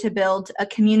media to build a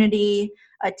community,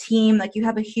 a team? Like you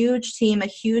have a huge team, a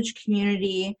huge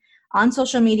community on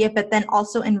social media, but then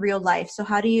also in real life. So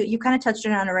how do you kind of touched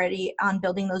on already on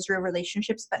building those real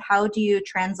relationships, but how do you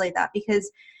translate that? Because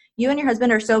you and your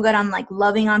husband are so good on like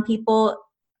loving on people.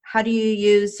 How do you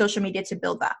use social media to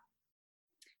build that?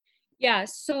 Yeah,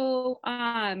 so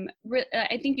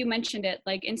I think you mentioned it,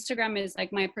 like Instagram is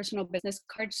like my personal business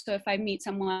card. So if I meet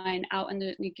someone out in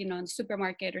the, you know, in the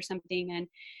supermarket or something,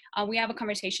 and we have a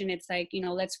conversation, it's like, you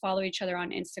know, let's follow each other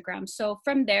on Instagram. So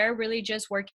from there, really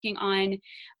just working on,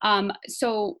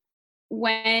 so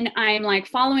when I'm like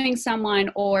following someone,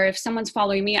 or if someone's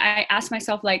following me, I ask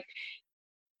myself, like,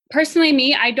 personally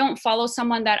me, I don't follow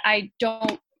someone that I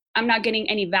don't I'm not getting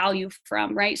any value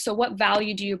from, right? So what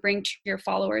value do you bring to your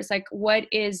followers? Like what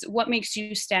makes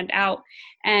you stand out?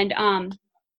 And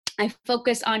I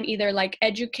focus on either like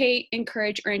educate,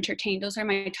 encourage, or entertain. Those are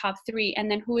my top 3. And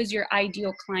then who is your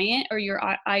ideal client or your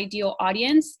ideal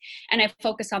audience? And I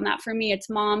focus on that. For me, it's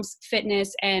moms,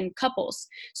 fitness, and couples.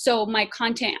 So my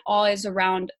content all is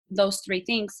around those 3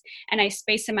 things. And I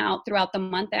space them out throughout the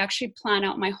month. I actually plan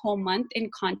out my whole month in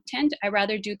content. I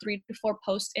rather do 3 to 4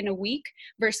 posts in a week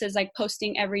versus like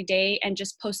posting every day and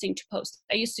just posting to post.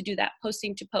 I used to do that,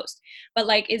 posting to post. But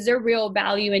like, is there real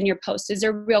value in your post? Is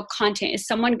there real content? Is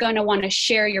someone going to want to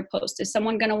share your post? Is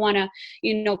someone going to want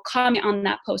to, comment on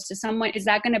that post? Is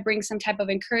that going to bring some type of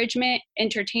encouragement,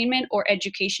 entertainment, or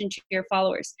education to your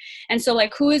followers? And so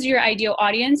like, who is your ideal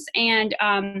audience? And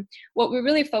what we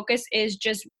really focus is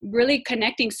just really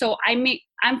connecting. So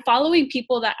I'm following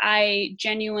people that I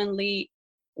genuinely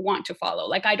want to follow.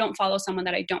 Like I don't follow someone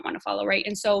that I don't want to follow, right?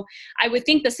 And so I would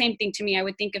think the same thing to me. I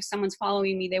would think if someone's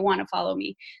following me, they want to follow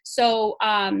me. So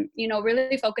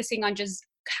really focusing on just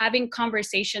having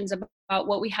conversations about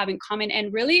what we have in common.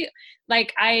 And really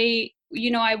like I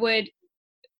would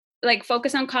like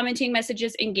focus on commenting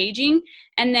messages, engaging,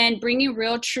 and then bringing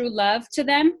real true love to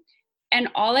them. And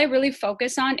all I really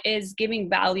focus on is giving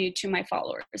value to my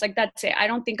followers. Like that's it. I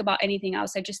don't think about anything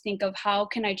else. I just think of how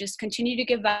can I just continue to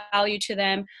give value to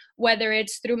them, whether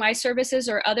it's through my services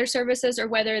or other services, or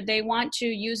whether they want to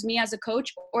use me as a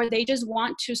coach, or they just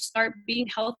want to start being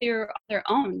healthier on their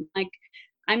own. Like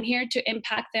I'm here to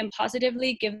impact them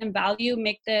positively, give them value,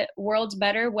 make the world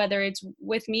better, whether it's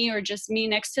with me or just me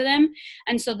next to them.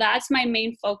 And so that's my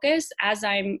main focus as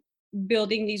I'm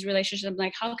building these relationships. I'm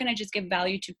like, how can I just give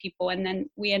value to people? And then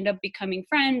we end up becoming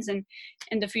friends, and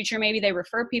in the future, maybe they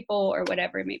refer people or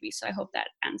whatever it may be. So I hope that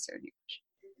answered you.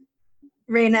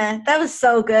 Reina, that was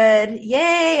so good.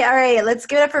 Yay. All right, let's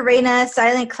give it up for Reina.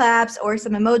 Silent claps or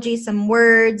some emojis, some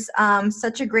words.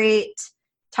 Such a great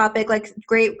topic, like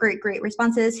great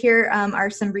responses. Here are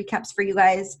some recaps for you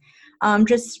guys.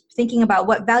 Just thinking about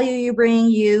what value you bring.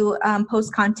 You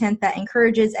post content that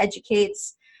encourages,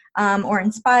 educates, or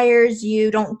inspires.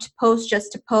 You don't post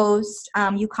just to post.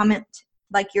 You comment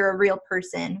like you're a real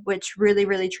person, which really,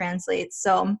 really translates.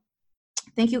 So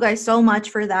thank you guys so much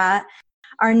for that.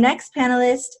 Our next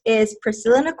panelist is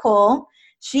Priscilla Nicole.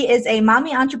 She is a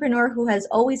mommy entrepreneur who has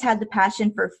always had the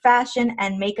passion for fashion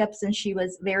and makeup since she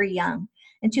was very young.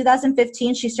 In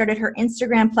 2015, she started her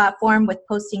Instagram platform with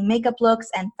posting makeup looks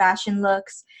and fashion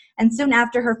looks. And soon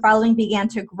after, her following began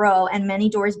to grow and many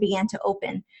doors began to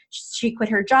open. She quit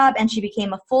her job and she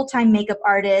became a full-time makeup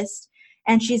artist.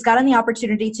 And she's gotten the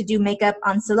opportunity to do makeup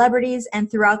on celebrities, and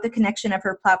throughout the connection of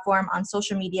her platform on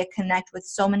social media, connect with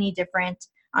so many different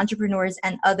entrepreneurs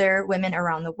and other women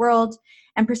around the world.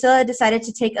 And Priscilla decided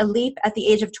to take a leap at the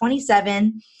age of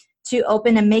 27 to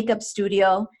open a makeup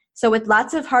studio. So with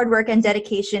lots of hard work and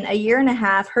dedication, a year and a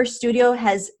half, her studio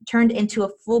has turned into a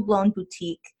full-blown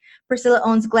boutique. Priscilla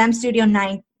owns Glam Studio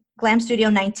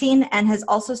 19 and has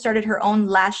also started her own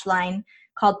lash line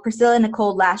called Priscilla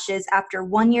Nicole Lashes after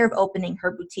 1 year of opening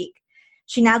her boutique.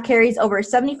 She now carries over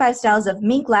 75 styles of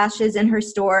mink lashes in her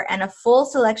store and a full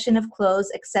selection of clothes,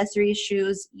 accessories,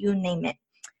 shoes, you name it.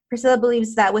 Priscilla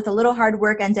believes that with a little hard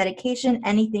work and dedication,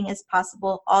 anything is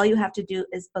possible. All you have to do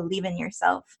is believe in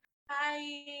yourself.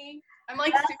 Hi. I'm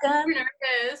like super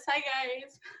nervous. Hi,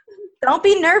 guys. Don't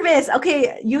be nervous.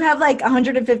 Okay, you have like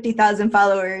 150,000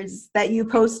 followers that you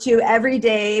post to every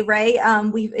day, right?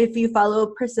 If you follow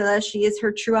Priscilla, she is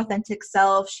her true authentic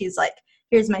self. She's like,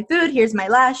 here's my food, here's my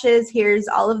lashes, here's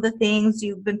all of the things.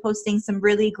 You've been posting some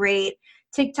really great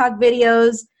TikTok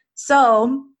videos.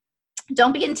 So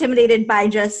don't be intimidated by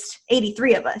just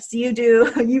 83 of us.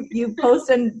 You post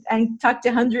and talk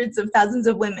to hundreds of thousands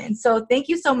of women. So thank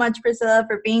you so much, Priscilla,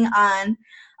 for being on.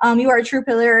 You are a true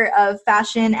pillar of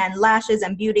fashion and lashes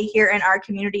and beauty here in our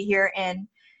community here in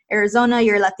Arizona.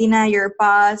 You're Latina, you're a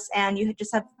boss, and you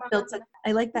just have built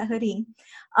I like that hoodie.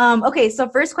 Okay, so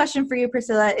first question for you,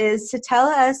 Priscilla, is to tell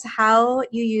us how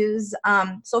you use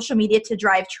social media to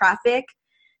drive traffic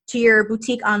to your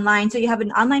boutique online. So you have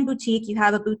an online boutique, you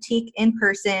have a boutique in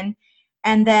person,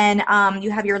 and then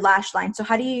you have your lash line. So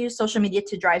how do you use social media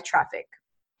to drive traffic?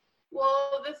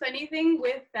 Well, the funny thing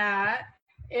with that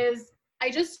is I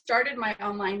just started my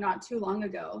online not too long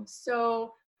ago.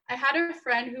 So I had a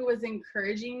friend who was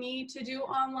encouraging me to do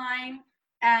online.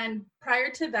 And prior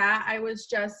to that, I was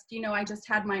just, I just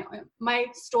had my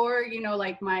store,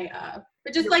 like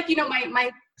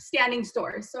my standing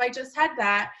store. So I just had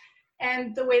that.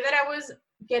 And the way that I was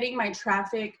getting my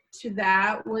traffic to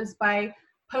that was by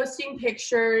posting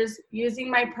pictures, using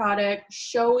my product,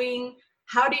 showing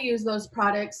how to use those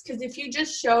products. Because if you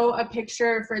just show a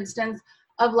picture, for instance,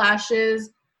 of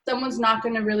lashes, someone's not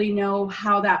going to really know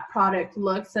how that product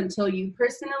looks until you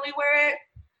personally wear it.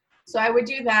 So I would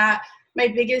do that. My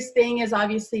biggest thing is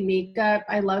obviously makeup.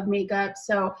 I love makeup.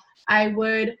 So I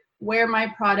would wear my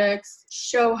products,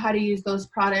 show how to use those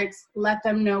products, let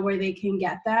them know where they can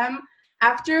get them.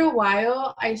 After a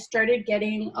while, I started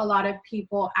getting a lot of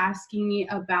people asking me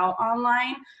about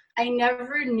online. I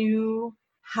never knew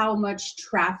how much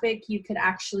traffic you could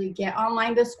actually get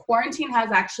online. This quarantine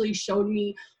has actually showed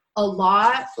me a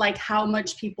lot, like how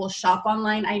much people shop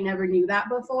online. I never knew that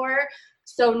before.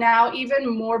 So now even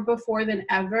more before than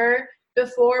ever,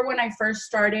 before when I first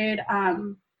started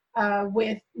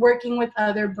with working with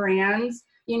other brands,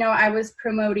 you know, I was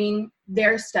promoting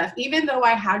their stuff. Even though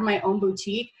I had my own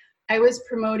boutique, I was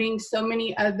promoting so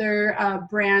many other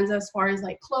brands as far as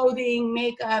like clothing,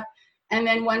 makeup. And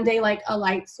then one day, like a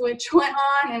light switch went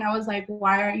on and I was like,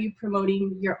 why aren't you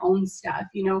promoting your own stuff?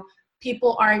 You know,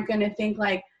 people aren't going to think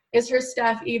like, is her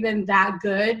stuff even that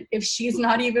good? If she's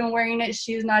not even wearing it,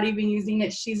 she's not even using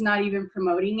it, she's not even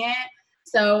promoting it.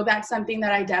 So that's something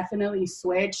that I definitely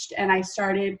switched, and I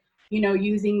started, you know,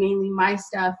 using mainly my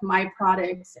stuff, my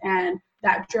products, and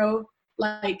that drove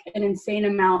like an insane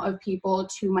amount of people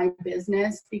to my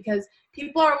business, because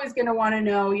people are always going to want to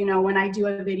know, you know, when I do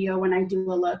a video, when I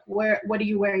do a look, what are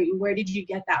you wearing? Where did you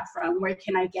get that from? Where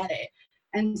can I get it?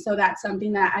 And so that's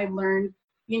something that I've learned,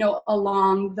 you know,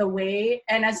 along the way.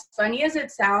 And as funny as it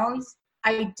sounds,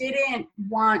 I didn't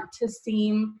want to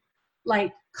seem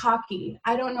like cocky.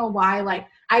 I don't know why. Like,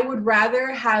 I would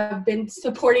rather have been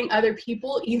supporting other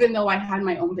people, even though I had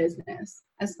my own business,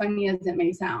 as funny as it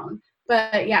may sound.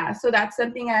 But yeah, so that's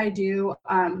something I do.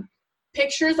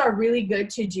 Pictures are really good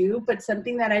to do, but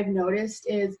something that I've noticed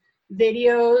is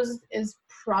videos is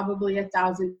probably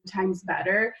 1,000 times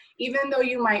better. Even though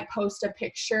you might post a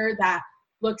picture that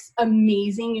looks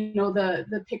amazing, you know,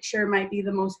 the picture might be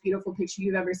the most beautiful picture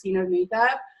you've ever seen of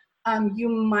makeup, you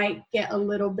might get a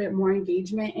little bit more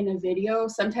engagement in a video.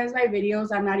 Sometimes my videos,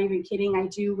 I'm not even kidding, I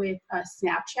do with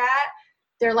Snapchat.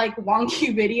 They're like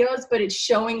wonky videos, but it's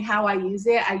showing how I use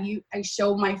it. I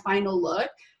show my final look,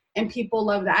 and people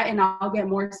love that, and I'll get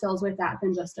more sales with that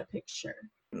than just a picture.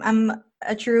 I'm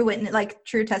a true witness, like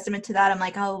true testament to that. I'm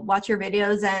like, I'll watch your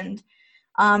videos and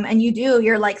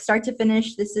you're like start to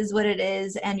finish, this is what it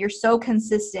is, and you're so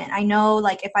consistent. I know,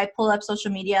 like, if I pull up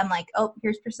social media, I'm like, oh,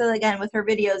 here's Priscilla again with her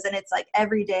videos, and it's like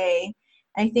every day.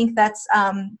 And I think that's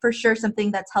for sure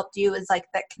something that's helped you is like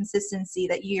that consistency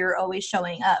that you're always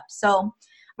showing up. So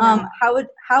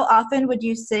how often would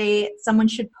you say someone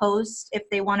should post if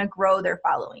they want to grow their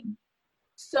following?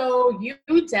 So you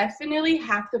definitely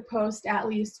have to post at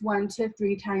least 1 to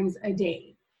 3 times a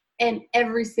day, and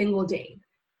every single day.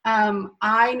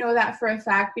 I know that for a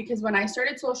fact because when I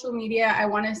started social media, I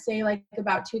want to say like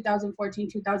about 2014,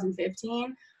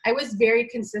 2015, I was very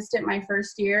consistent my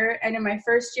first year. And in my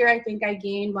first year, I think I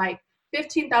gained like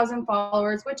 15,000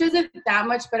 followers, which isn't that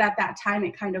much, but at that time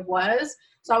it kind of was.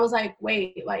 So I was like,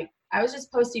 wait, like I was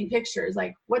just posting pictures,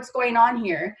 like what's going on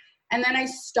here? And then I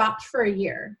stopped for a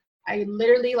year. I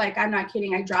literally, like, I'm not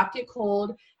kidding, I dropped it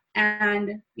cold,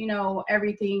 and, you know,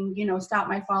 everything, you know, stopped,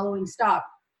 my following stopped.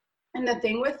 And the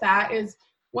thing with that is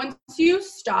once you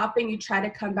stop and you try to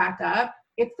come back up,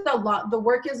 it's a lot, the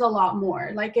work is a lot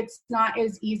more. Like, it's not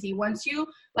as easy. Once you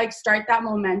like start that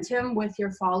momentum with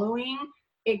your following,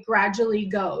 it gradually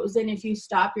goes. And if you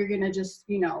stop, you're going to just,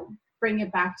 you know, bring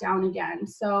it back down again.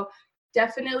 So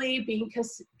definitely being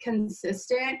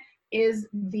consistent is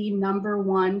the number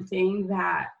one thing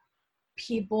that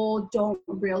people don't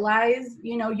realize.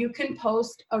 You know, you can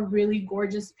post a really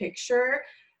gorgeous picture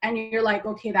and you're like,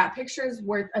 okay, that picture is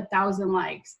worth 1,000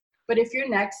 likes. But if your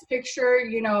next picture,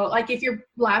 you know, like if your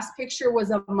last picture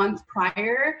was a month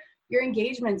prior, your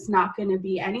engagement's not going to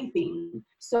be anything.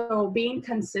 So being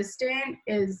consistent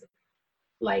is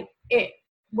like it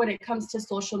when it comes to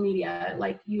social media.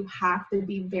 Like, you have to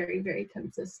be very, very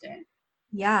consistent.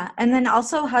 Yeah. And then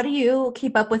also, how do you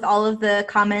keep up with all of the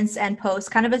comments and posts?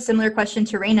 Kind of a similar question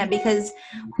to Reina, because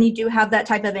when you do have that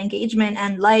type of engagement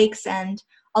and likes and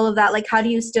all of that, like, how do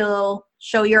you still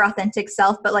show your authentic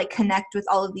self, but like connect with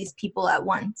all of these people at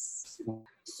once?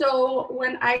 So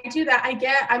when I do that,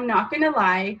 I'm not going to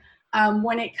lie,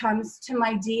 when it comes to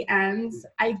my DMs,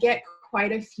 I get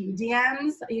quite a few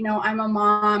DMs. You know, I'm a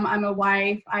mom, I'm a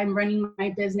wife, I'm running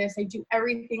my business, I do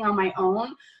everything on my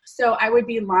own. So I would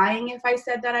be lying if I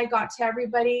said that I got to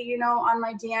everybody, you know, on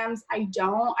my DMs. I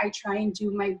don't. I try and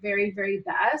do my very, very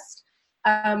best.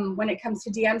 When it comes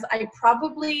to DMs, I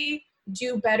probably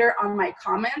do better on my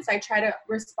comments. I try to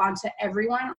respond to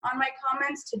everyone on my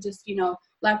comments to just,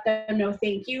 let them know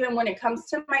thank you. And when it comes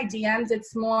to my DMs,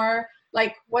 it's more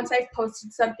like once I've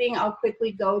posted something, I'll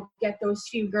quickly go get those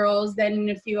few girls. Then in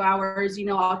a few hours,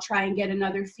 I'll try and get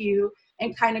another few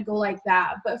and kind of go like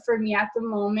that. But for me at the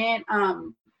moment,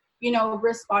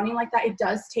 responding like that, it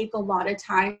does take a lot of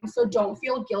time. So don't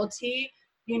feel guilty,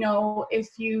 if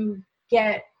you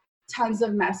get tons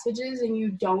of messages and you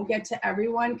don't get to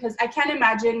everyone. Because I can't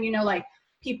imagine, like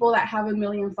people that have 1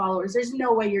 million followers, there's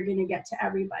no way you're going to get to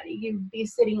everybody. You'd be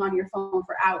sitting on your phone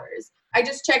for hours. I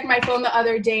just checked my phone the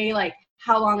other day, like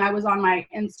how long I was on my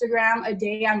Instagram a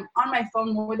day. I'm on my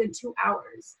phone more than 2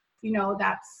 hours.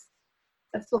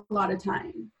 That's a lot of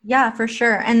time. Yeah, for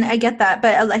sure. And I get that.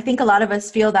 But I think a lot of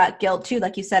us feel that guilt too.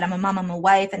 Like you said, I'm a mom, I'm a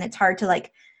wife, and it's hard to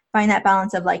like find that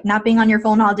balance of like not being on your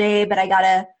phone all day, but I got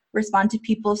to respond to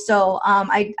people. So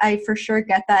I for sure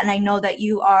get that. And I know that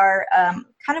you are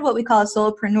kind of what we call a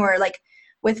solopreneur. Like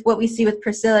with what we see with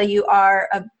Priscilla, you are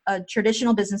a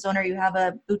traditional business owner. You have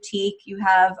a boutique, you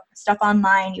have stuff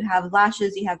online, you have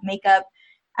lashes, you have makeup,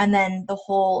 and then the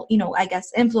whole, I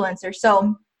guess, influencer.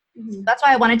 So that's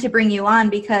why I wanted to bring you on,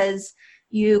 because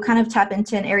you kind of tap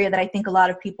into an area that I think a lot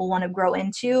of people want to grow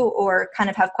into or kind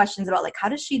of have questions about, like, how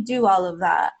does she do all of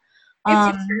that?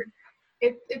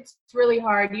 It's really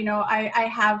hard. I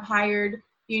have hired,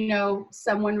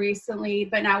 someone recently,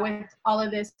 but now with all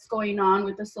of this going on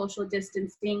with the social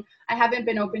distancing, I haven't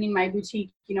been opening my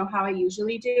boutique, how I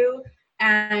usually do.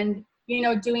 And,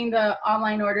 doing the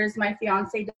online orders, my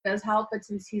fiance does help, but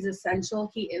since he's essential,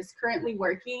 he is currently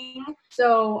working.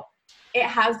 So it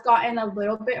has gotten a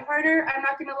little bit harder. I'm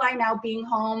not going to lie, now being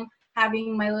home,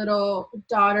 having my little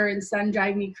daughter and son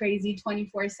drive me crazy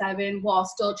 24/7 while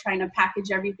still trying to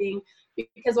package everything.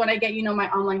 Because when I get, my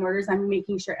online orders, I'm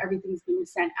making sure everything's being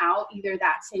sent out either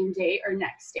that same day or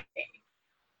next day.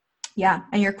 Yeah,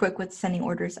 and you're quick with sending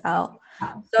orders out.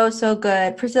 So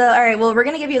good. Priscilla, all right, well, we're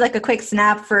going to give you like a quick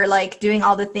snap for like doing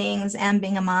all the things and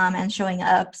being a mom and showing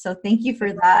up. So thank you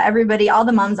for that. Everybody, all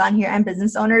the moms on here and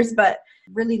business owners, but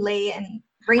really late and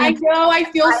I know, I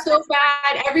feel so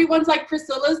bad. Everyone's like,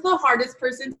 Priscilla's the hardest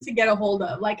person to get a hold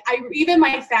of. Like, even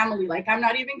my family, like, I'm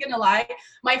not even gonna lie,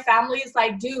 my family is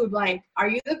like, dude, like, are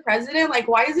you the president? Like,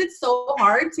 why is it so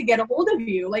hard to get a hold of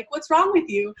you? Like, what's wrong with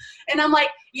you? And I'm like,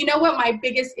 you know what my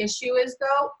biggest issue is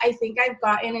though? I think I've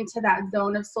gotten into that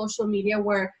zone of social media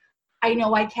where I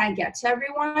know I can't get to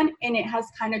everyone, and it has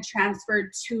kind of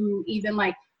transferred to even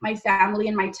like my family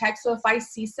and my text. So if I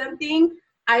see something,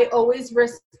 I always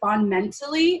respond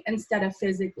mentally instead of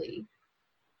physically.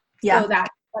 Yeah. So that's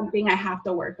something I have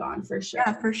to work on for sure.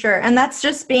 Yeah, for sure. And that's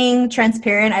just being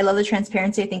transparent. I love the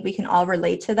transparency. I think we can all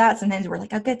relate to that. Sometimes we're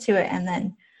like, I'll get to it. And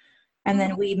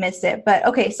then we miss it. But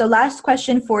okay. So last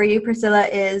question for you, Priscilla,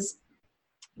 is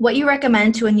what you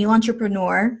recommend to a new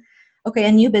entrepreneur,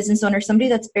 a new business owner, somebody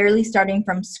that's barely starting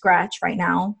from scratch right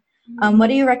now. What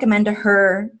do you recommend to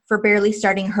her for barely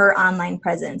starting her online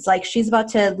presence? Like she's about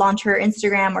to launch her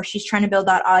Instagram or she's trying to build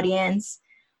that audience.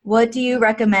 What do you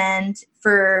recommend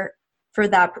for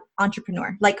that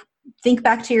entrepreneur? Like think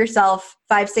back to yourself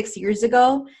 5-6 years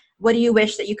ago. What do you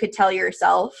wish that you could tell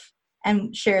yourself,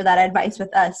 and share that advice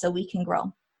with us so we can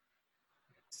grow?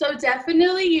 So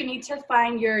definitely you need to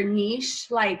find your niche.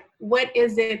 Like, what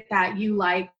is it that you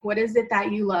like? What is it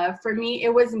that you love? For me,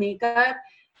 it was makeup.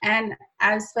 And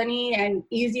as funny and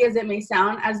easy as it may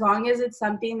sound, as long as it's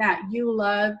something that you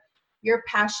love, you're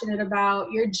passionate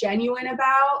about, you're genuine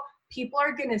about, people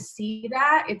are going to see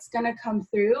that. It's going to come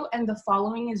through, and the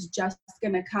following is just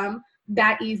going to come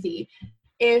that easy.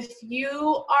 If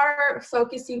you are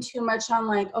focusing too much on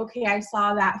like, okay, I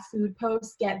saw that food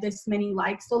post get this many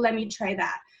likes, so let me try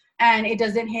that. And it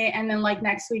doesn't hit. And then like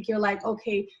next week, you're like,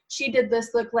 okay, she did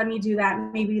this, look, let me do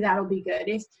that. Maybe that'll be good.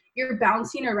 If you're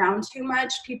bouncing around too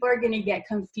much, people are going to get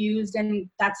confused, and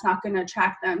that's not going to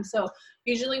attract them. So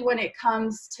usually when it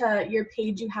comes to your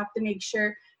page, you have to make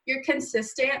sure you're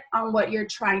consistent on what you're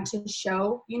trying to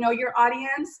show, your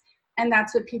audience. And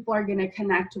that's what people are going to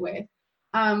connect with.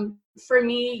 For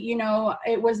me,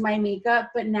 it was my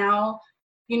makeup, but now,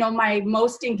 my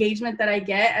most engagement that I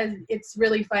get, as it's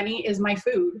really funny, is my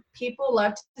food. People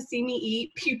love to see me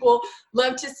eat. People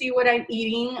love to see what I'm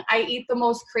eating. I eat the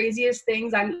most craziest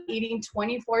things. I'm eating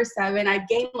 24/7. I've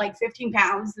gained like 15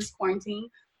 pounds this quarantine.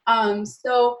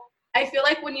 So I feel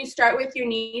like when you start with your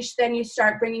niche, then you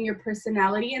start bringing your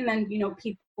personality, and then,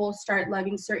 people start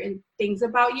loving certain things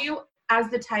about you as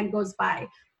the time goes by.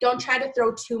 Don't try to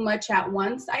throw too much at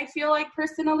once, I feel like,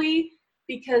 personally,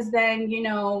 because then,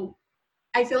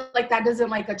 I feel like that doesn't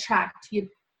like attract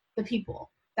the people.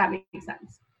 That makes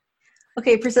sense.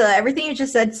 Okay, Priscilla, everything you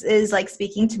just said is like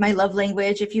speaking to my love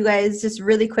language. If you guys just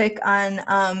really quick on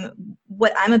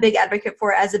what I'm a big advocate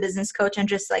for as a business coach and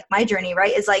just like my journey,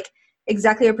 right, is like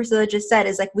exactly what Priscilla just said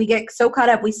is like we get so caught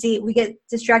up, we get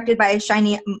distracted by a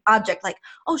shiny object like,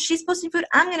 oh, she's posting food,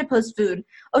 I'm going to post food.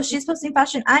 Oh, she's posting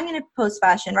fashion, I'm going to post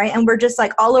fashion, right? And we're just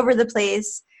like all over the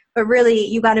place. But really,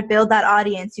 you got to build that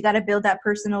audience. You got to build that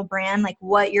personal brand, like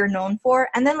what you're known for.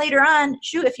 And then later on,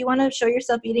 shoot, if you want to show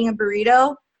yourself eating a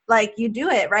burrito, like you do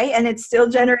it, right? And it's still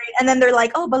generate. And then they're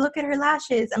like, oh, but look at her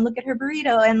lashes and look at her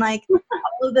burrito and like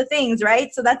all of the things, right?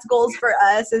 So that's goals for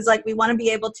us is like we want to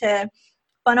be able to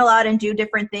funnel out and do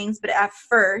different things. But at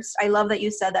first, I love that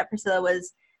you said that, Priscilla,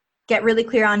 was get really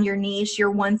clear on your niche,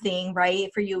 your one thing, right?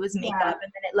 For you was makeup,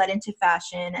 and then it led into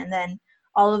fashion, and then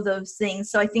all of those things.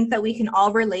 So I think that we can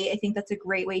all relate. I think that's a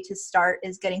great way to start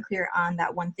is getting clear on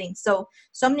that one thing. So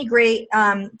many great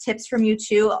tips from you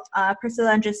too,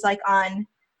 Priscilla, and just like on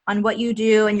what you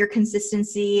do and your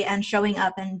consistency and showing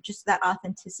up and just that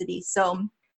authenticity. So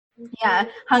yeah,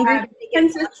 hungry.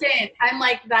 Consistent. I'm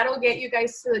like, that'll get you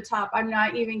guys to the top. I'm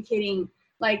not even kidding.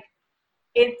 Like,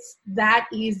 it's that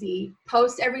easy.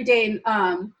 Post every day.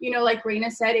 And, like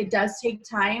Raina said, it does take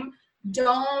time.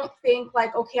 Don't think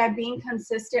like, okay, I'm being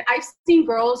consistent. I've seen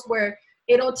girls where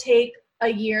it'll take a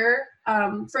year.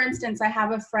 For instance, I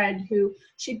have a friend who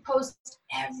she'd post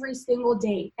every single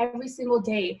day.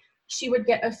 She would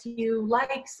get a few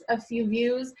likes, a few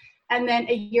views, and then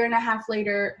a year and a half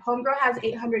later, homegirl has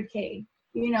 800K.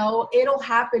 It'll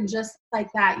happen just like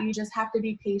that. You just have to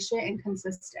be patient and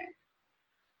consistent.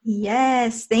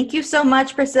 Yes. Thank you so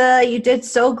much, Priscilla. You did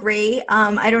so great.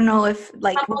 I don't know if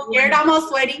like I'm scared, I'm all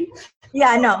sweaty.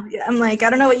 Yeah, no, I'm like, I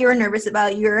don't know what you were nervous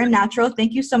about. You're a natural.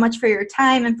 Thank you so much for your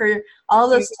time and for all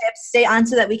those tips. Stay on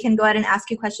so that we can go ahead and ask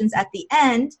you questions at the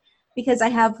end because I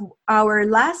have our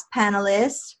last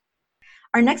panelist.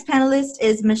 Our next panelist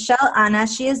is Michelle Anna.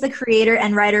 She is the creator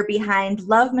and writer behind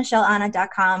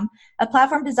lovemichelleanna.com, a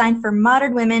platform designed for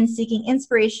modern women seeking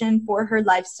inspiration for her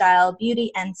lifestyle,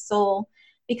 beauty, and soul.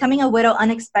 Becoming a widow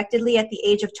unexpectedly at the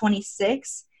age of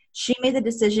 26, she made the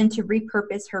decision to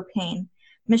repurpose her pain.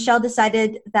 Michelle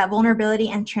decided that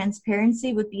vulnerability and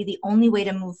transparency would be the only way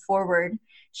to move forward.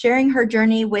 Sharing her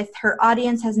journey with her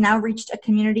audience has now reached a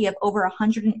community of over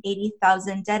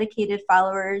 180,000 dedicated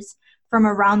followers from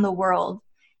around the world.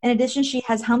 In addition, she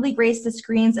has humbly graced the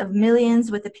screens of millions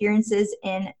with appearances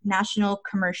in national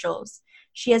commercials.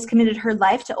 She has committed her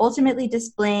life to ultimately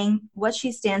displaying what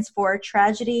she stands for.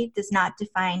 Tragedy does not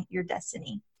define your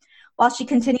destiny. While she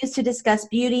continues to discuss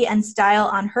beauty and style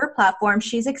on her platform,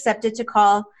 she's accepted to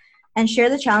call and share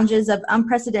the challenges of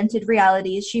unprecedented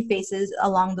realities she faces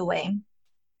along the way.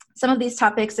 Some of these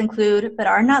topics include, but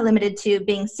are not limited to,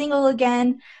 being single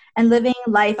again and living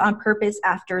life on purpose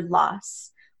after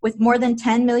loss. With more than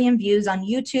 10 million views on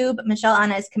YouTube, Michelle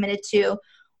Anna is committed to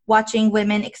helping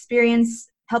women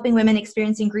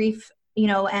experiencing grief,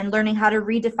 and learning how to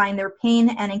redefine their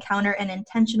pain and encounter an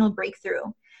intentional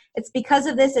breakthrough. It's because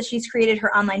of this that she's created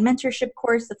her online mentorship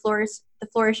course, The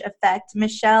Flourish Effect.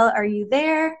 Michelle, are you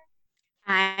there?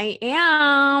 I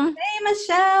am. Hey,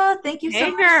 Michelle. Thank you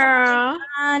so much for being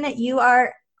on. You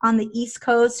are on the East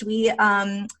Coast. We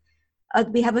have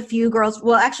a few girls.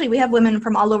 Well, actually, we have women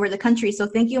from all over the country. So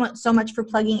thank you so much for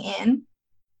plugging in.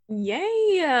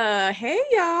 Yeah. Hey,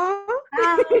 y'all.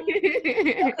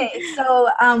 Okay, so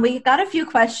we got a few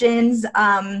questions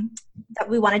that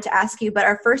we wanted to ask you, but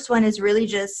our first one is really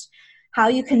just how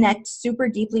you connect super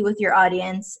deeply with your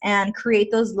audience and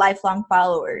create those lifelong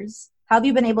followers. How have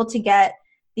you been able to get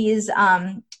these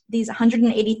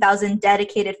 180,000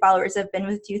 dedicated followers that have been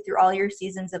with you through all your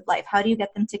seasons of life? How do you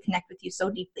get them to connect with you so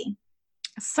deeply?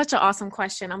 Such an awesome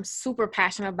question. I'm super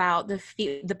passionate about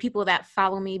the people that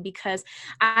follow me because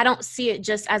I don't see it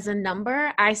just as a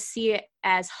number. I see it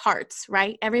as hearts,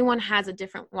 right? Everyone has a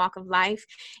different walk of life.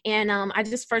 And I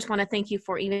just first want to thank you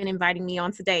for even inviting me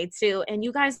on today too. And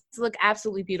you guys look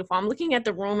absolutely beautiful. I'm looking at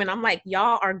the room and I'm like,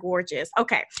 y'all are gorgeous.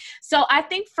 Okay. So I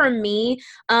think for me,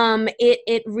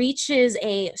 it reaches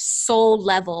a soul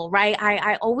level, right?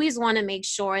 I always want to make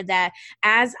sure that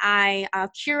as I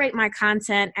curate my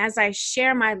content, as I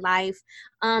share my life,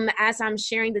 as I'm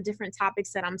sharing the different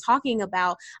topics that I'm talking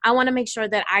about, I want to make sure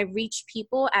that I reach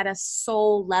people at a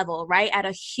soul level, right? At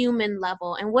a human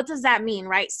level. And what does that mean,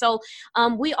 right? So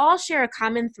we all share a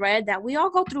common thread that we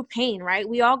all go through pain, right?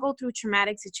 We all go through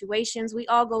traumatic situations. We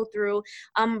all go through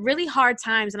really hard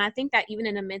times. And I think that even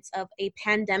in the midst of a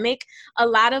pandemic, a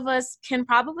lot of us can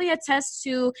probably attest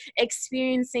to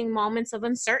experiencing moments of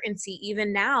uncertainty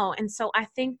even now. And so I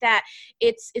think that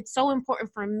it's so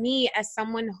important for me as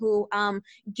someone who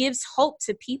gives hope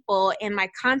to people, and my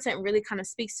content really kind of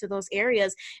speaks to those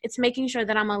areas, it's making sure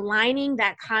that I'm aligning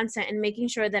that content and making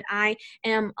sure that I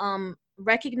am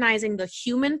recognizing the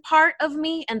human part of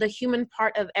me and the human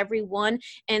part of everyone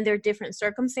and their different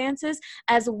circumstances,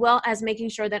 as well as making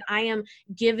sure that I am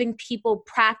giving people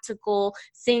practical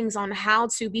things on how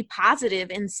to be positive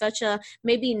in such a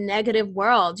maybe negative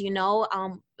world.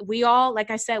 We all, like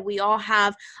I said, we all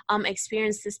have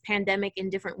experienced this pandemic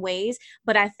in different ways,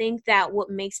 but I think that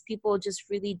what makes people just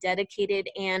really dedicated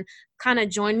and kind of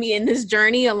join me in this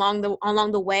journey along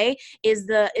the way is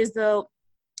the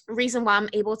reason why I'm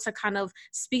able to kind of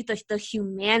speak the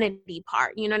humanity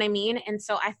part, you know what I mean? And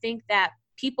so I think that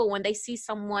people, when they see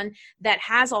someone that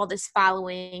has all this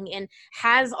following and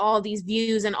has all these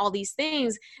views and all these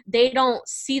things, they don't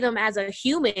see them as a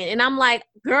human. And I'm like,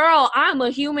 girl, I'm a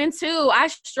human too. I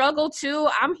struggle too.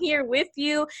 I'm here with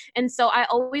you. And so I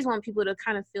always want people to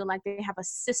kind of feel like they have a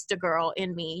sister girl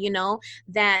in me,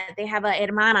 that they have a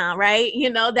hermana, right?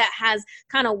 That has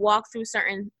kind of walked through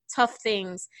certain tough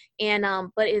things and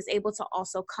but is able to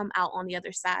also come out on the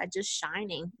other side just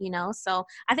shining. So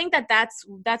I think that's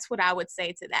what I would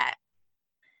say to that.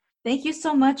 Thank you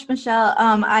so much, Michelle.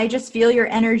 I just feel your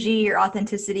energy, your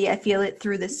authenticity. I feel it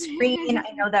through the screen.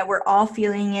 I know that we're all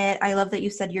feeling it. I love that you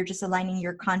said you're just aligning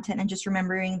your content and just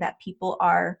remembering that people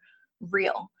are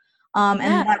real. And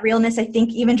that realness, I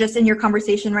think even just in your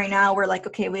conversation right now, we're like,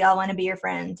 okay, we all want to be your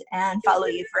friend and follow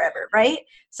you forever, right?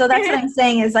 So that's what I'm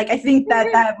saying is like, I think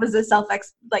that was a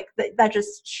that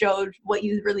just showed what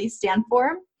you really stand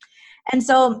for. And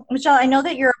so, Michelle, I know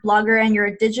that you're a blogger and you're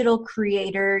a digital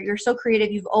creator. You're so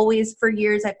creative. You've always, for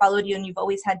years, I followed you and you've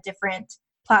always had different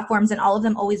platforms and all of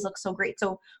them always look so great.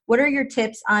 So what are your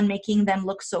tips on making them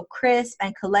look so crisp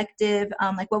and collective?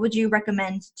 What would you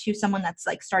recommend to someone that's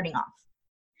like starting off?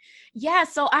 Yeah,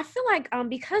 so I feel like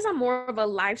because I'm more of a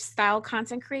lifestyle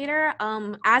content creator,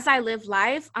 as I live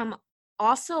life, I'm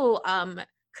also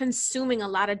consuming a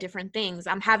lot of different things.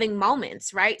 I'm having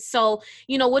moments, right? So,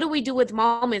 what do we do with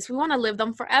moments? We want to live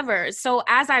them forever. So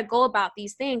as I go about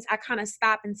these things, I kind of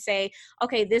stop and say,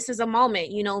 okay, this is a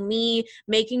moment, me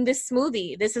making this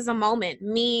smoothie. This is a moment.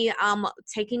 Me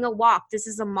taking a walk. This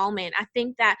is a moment. I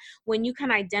think that when you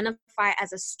can identify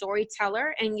as a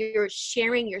storyteller and you're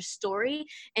sharing your story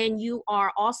and you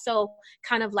are also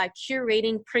kind of like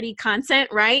curating pretty content,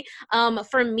 right?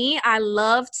 For me, I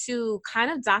love to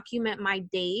kind of document my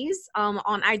days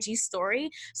on IG story.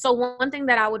 So one thing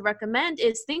that I would recommend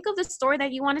is think of the story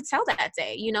that you want to tell that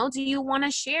day. Do you want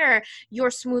to share your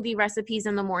smoothie recipes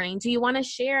in the morning? Do you want to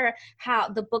share how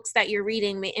the books that you're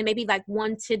reading and maybe like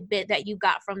one tidbit that you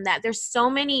got from that? There's so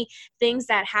many things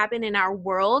that happen in our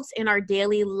worlds, in our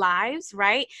daily lives,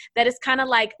 right? That it's kind of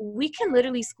like we can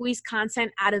literally squeeze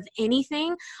content out of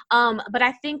anything. But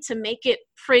I think to make it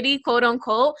pretty, quote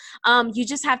unquote, you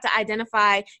just have to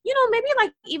identify, maybe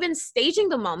like even staging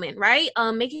the moment, right?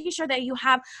 Making sure that you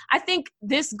have, I think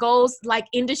this goes like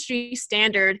industry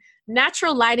standard.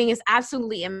 Natural lighting is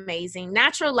absolutely amazing.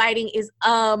 Natural lighting is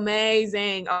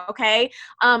amazing. Okay.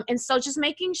 And so just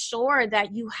making sure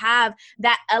that you have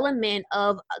that element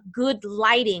of good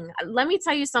lighting. Let me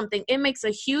tell you something. It makes a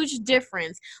huge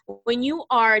difference when you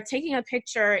are taking a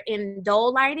picture in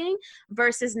dull lighting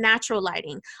versus natural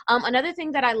lighting. Another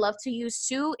thing that I love to use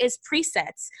too is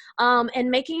presets, and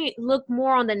making it look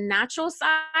more on the natural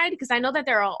side, because I know that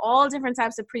there are all different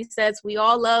types of presets. We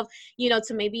all love,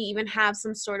 to maybe even have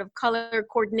some sort of color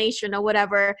coordination or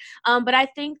whatever. But I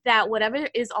think that whatever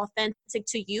is authentic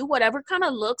to you, whatever kind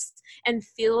of looks and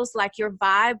feels like your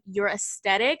vibe, your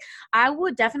aesthetic, I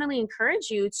would definitely encourage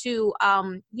you to,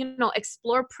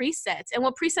 explore presets. And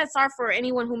what presets are, for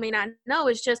anyone who may not know,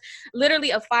 is just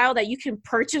literally a file that you can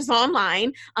purchase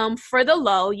online for the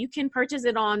low. You can purchase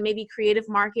it on maybe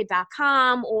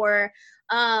creativemarket.com or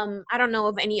I don't know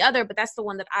of any other, but that's the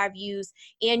one that I've used.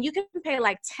 And you can pay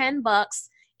like $10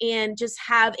 and just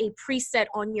have a preset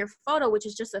on your photo, which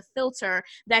is just a filter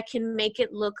that can make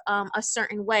it look a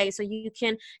certain way. So you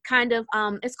can kind of,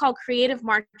 it's called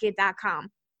creativemarket.com.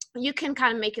 You can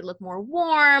kind of make it look more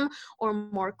warm or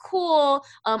more cool,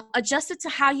 adjust it to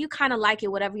how you kind of like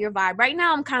it, whatever your vibe. Right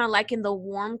now, I'm kind of liking the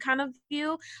warm kind of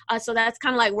view. So that's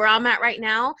kind of like where I'm at right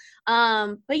now.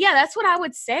 But yeah, that's what I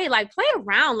would say. Like, play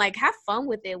around, like have fun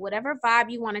with it. Whatever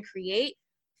vibe you want to create,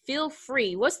 feel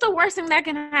free. What's the worst thing that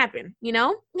can happen,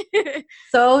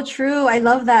 So true. I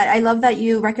love that. I love that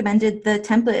you recommended the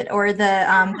template or the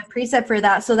preset for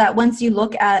that, so that once you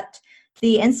look at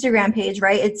the Instagram page,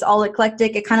 right, it's all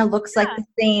eclectic. It kind of looks like the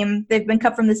same. They've been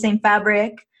cut from the same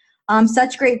fabric.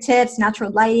 Such great tips.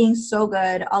 Natural lighting, so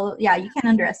good. You can't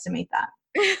underestimate that.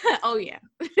 Oh yeah.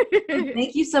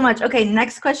 Thank you so much. Okay,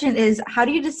 next question is, how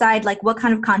do you decide like what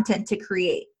kind of content to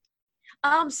create?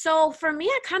 So for me,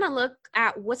 I kind of look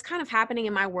at what's kind of happening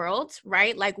in my world,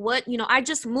 right? Like what, I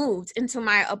just moved into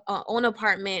my own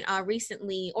apartment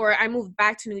recently, or I moved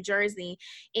back to New Jersey.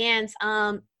 And,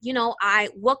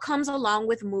 what comes along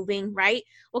with moving, right?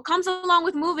 What comes along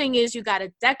with moving is you got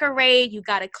to decorate, you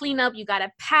got to clean up, you got to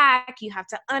pack, you have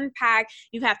to unpack,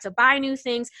 you have to buy new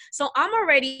things. So I'm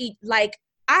already like,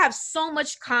 I have so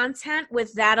much content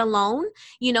with that alone,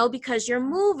 because you're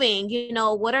moving,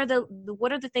 what are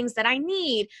the things that I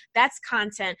need? That's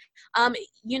content.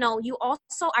 You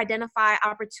also identify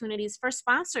opportunities for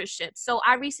sponsorship. So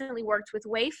I recently worked with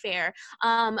Wayfair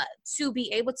to be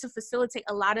able to facilitate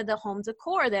a lot of the home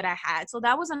decor that I had. So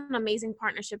that was an amazing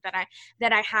partnership that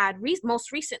I had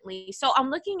most recently. So I'm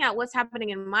looking at what's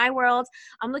happening in my world.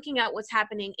 I'm looking at what's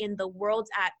happening in the world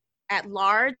at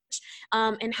large,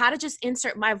 and how to just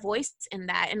insert my voice in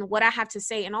that and what I have to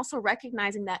say, and also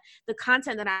recognizing that the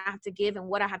content that I have to give and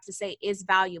what I have to say is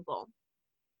valuable.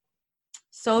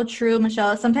 So true,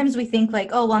 Michelle. Sometimes we think like,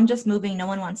 oh, well, I'm just moving. No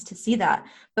one wants to see that.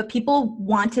 But people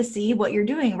want to see what you're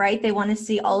doing, right? They want to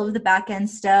see all of the back end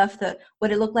stuff,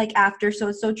 what it looked like after. So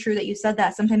it's so true that you said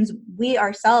that. Sometimes we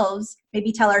ourselves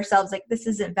maybe tell ourselves like, this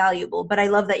isn't valuable. But I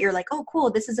love that you're like, oh,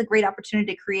 cool. This is a great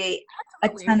opportunity to create a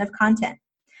ton of content.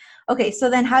 Okay, so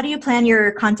then how do you plan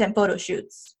your content photo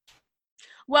shoots?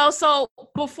 Well, so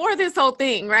before this whole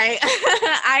thing, right,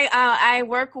 I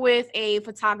work with a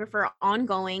photographer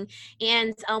ongoing,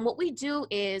 and what we do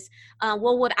is,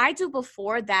 what I do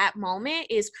before that moment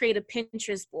is create a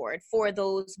Pinterest board for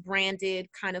those branded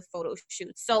kind of photo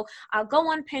shoots. So I'll go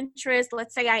on Pinterest.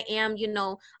 Let's say I am,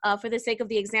 for the sake of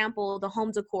the example, the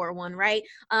home decor one, right?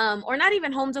 Or not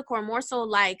even home decor, more so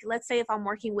like, let's say if I'm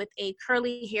working with a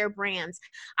curly hair brand,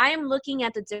 I am looking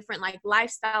at the different like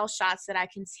lifestyle shots that I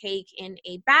can take in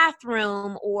a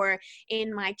bathroom or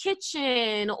in my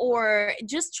kitchen, or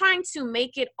just trying to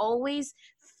make it always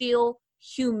feel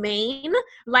humane.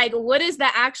 Like, what is the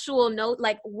actual note?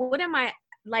 Like, what am I,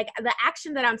 like the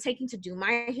action that I'm taking to do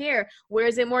my hair? Where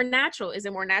is it more natural? Is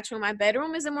it more natural in my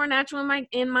bedroom? Is it more natural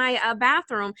in my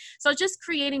bathroom? So just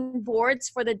creating boards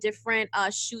for the different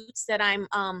shoots that I'm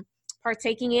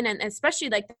partaking in, and especially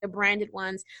like the branded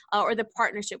ones or the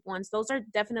partnership ones. Those are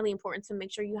definitely important to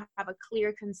make sure you have a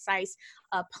clear, concise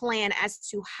plan as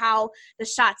to how the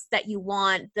shots that you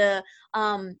want, the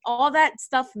all that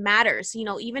stuff matters,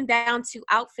 even down to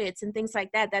outfits and things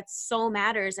like that. That so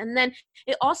matters. And then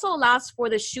it also allows for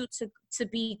the shoot to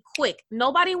be quick.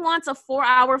 Nobody wants a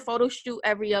 4-hour photo shoot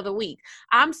every other week.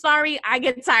 I'm sorry, I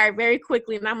get tired very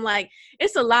quickly, and I'm like,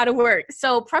 it's a lot of work.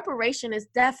 So preparation is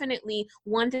definitely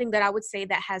one thing that I would say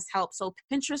that has helped. So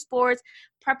Pinterest boards,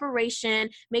 preparation,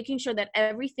 making sure that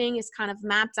everything is kind of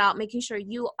mapped out, making sure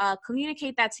you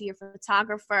communicate that to your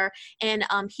photographer, and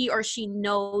he or she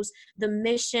knows the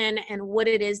mission and what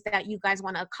it is that you guys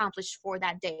want to accomplish for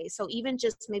that day. So even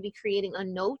just maybe creating a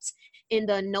note in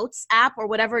the notes app or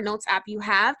whatever notes app you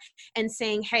have, and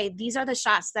saying, hey, these are the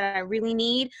shots that I really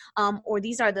need, or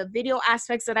these are the video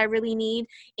aspects that I really need,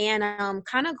 and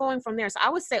kind of going from there. So I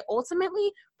would say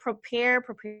ultimately prepare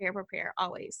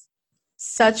always.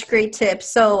 Such great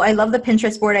tips. So I love the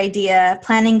Pinterest board idea,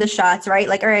 planning the shots, right?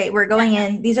 Like, all right, we're going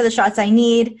in. These are the shots I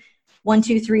need. 1,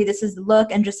 2, 3. This is the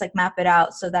look, and just like map it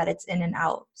out so that it's in and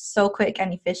out. So quick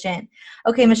and efficient.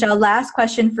 Okay, Michelle, last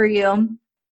question for you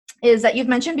is that you've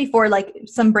mentioned before, like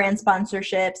some brand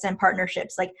sponsorships and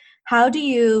partnerships. Like, how do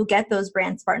you get those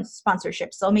brand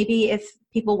sponsorships? So maybe if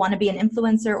people want to be an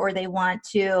influencer, or they want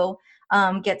to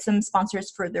get some sponsors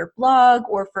for their blog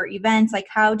or for events, like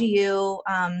how do you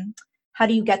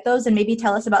get those? And maybe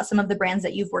tell us about some of the brands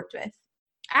that you've worked with.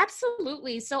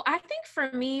 Absolutely. So I think for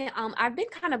me, I've been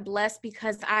kind of blessed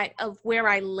because of where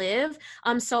I live.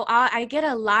 So I get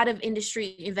a lot of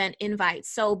industry event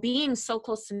invites. So being so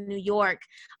close to New York,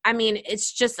 I mean,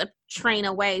 it's just a train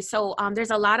away. So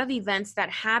there's a lot of events that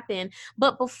happen.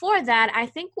 But before that, I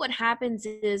think what happens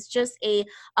is just a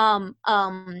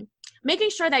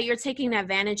making sure that you're taking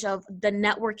advantage of the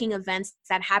networking events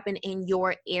that happen in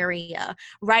your area,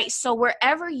 right? So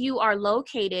wherever you are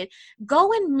located,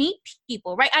 go and meet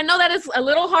people, right? I know that is a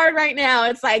little hard right now.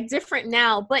 It's like different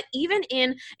now, but even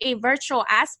in a virtual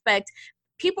aspect,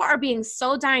 people are being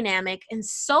so dynamic and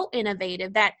so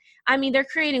innovative that, I mean, they're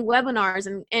creating webinars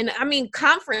and I mean,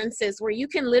 conferences where you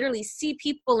can literally see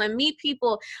people and meet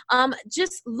people.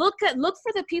 Just look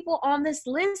for the people on this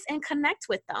list and connect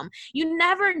with them. You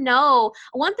never know.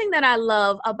 One thing that I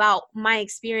love about my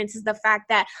experience is the fact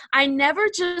that I never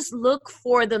just look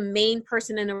for the main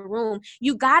person in a room.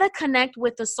 You got to connect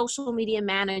with the social media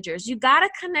managers. You got to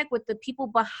connect with the people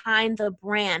behind the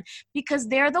brand, because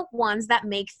they're the ones that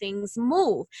make things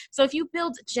move. So if you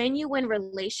build genuine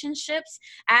relationships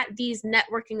at these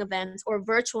networking events or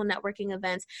virtual networking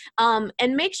events,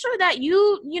 and make sure that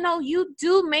you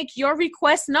do make your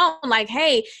requests known, like,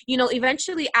 hey,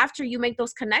 eventually after you make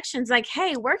those connections, like,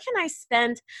 hey, where can I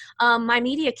send my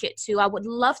media kit to? I would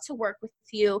love to work with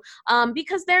you,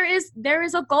 because there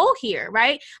is a goal here,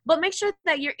 right? But make sure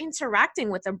that you're interacting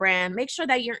with the brand. Make sure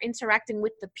that you're interacting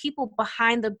with the people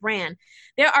behind the brand.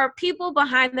 There are people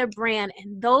behind the brand,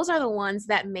 and those are the ones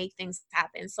that make things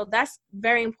happen. So that's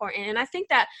very important. And I think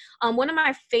that one of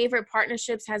my favorite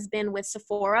partnerships has been with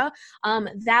Sephora.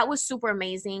 That was super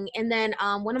amazing. And then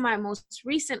one of my most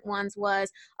recent ones was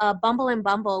Bumble and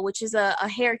Bumble, which is a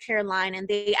hair care line, and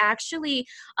they actually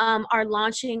are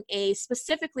launching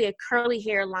specifically a curly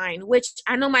hair line, which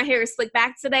I know my hair is slicked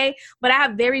back today, but I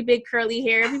have very big curly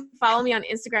hair. If you follow me on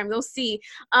Instagram, you'll see.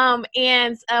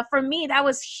 And for me, that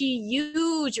was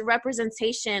huge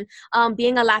representation,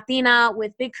 being a Latina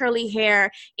with big curly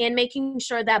hair and making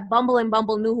sure that Bumble and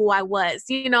Bumble knew who I was,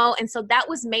 and so that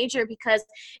was major because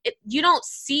you don't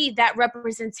see that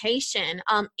representation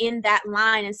in that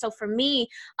line. And so for me,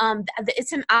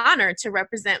 it's an honor to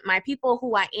represent my people,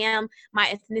 who I am, my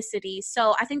ethnicity.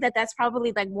 So I think that that's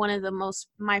probably like one of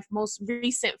my most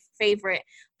recent favorite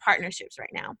partnerships right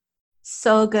now.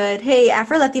 So good. Hey,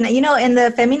 Afro Latina, in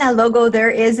the Femina logo, there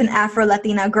is an Afro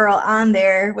Latina girl on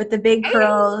there with the big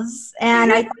curls.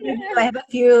 And I have a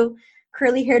few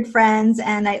curly haired friends,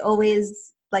 and I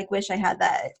always wish I had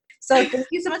that. So thank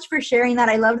you so much for sharing that.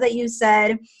 I love that you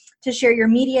said to share your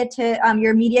media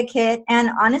kit, and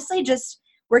honestly, just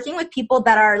working with people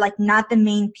that are not the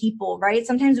main people, right?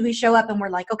 Sometimes we show up and we're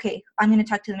like, okay, I'm going to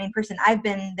talk to the main person. I've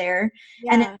been there.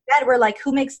 Yeah. And instead we're like,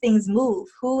 who makes things move?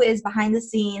 Who is behind the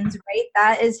scenes, right?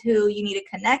 That is who you need to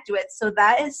connect with. So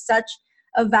that is such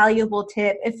a valuable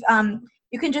tip. If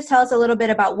you can just tell us a little bit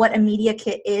about what a media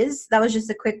kit is. That was just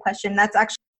a quick question. That's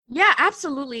actually. Yeah,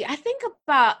 absolutely. I think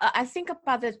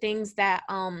about the things that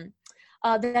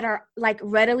that are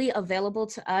readily available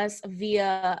to us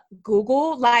via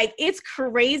Google. It's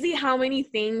crazy how many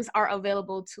things are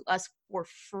available to us for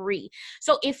free.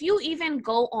 So if you even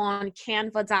go on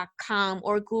canva.com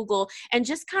or Google and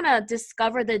just kind of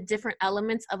discover the different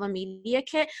elements of a media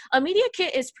kit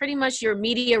is pretty much your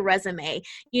media resume,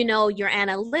 your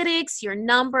analytics, your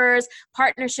numbers,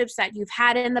 partnerships that you've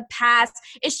had in the past.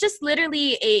 It's just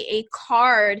literally a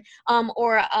card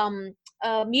or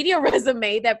a media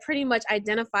resume that pretty much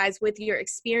identifies with your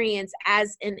experience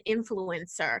as an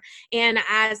influencer and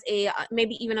as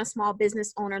maybe even a small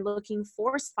business owner looking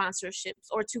for sponsorships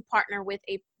or to partner with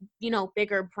a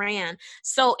bigger brand.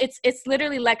 So it's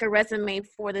literally like a resume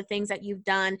for the things that you've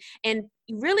done and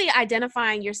really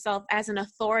identifying yourself as an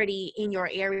authority in your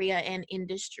area and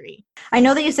industry. I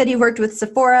know that you said you worked with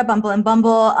Sephora, Bumble and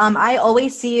Bumble. I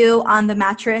always see you on the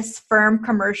Mattress Firm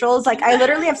commercials. I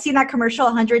literally have seen that commercial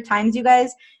 100 times, you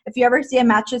guys. If you ever see a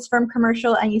Mattress Firm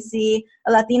commercial and you see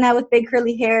a Latina with big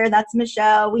curly hair, that's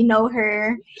Michelle. We know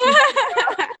her.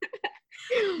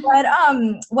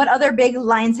 What other big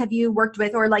lines have you worked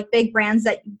with, or big brands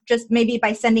that just maybe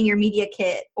by sending your media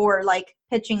kit or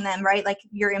pitching them, right?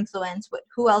 Your influence,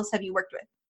 who else have you worked with?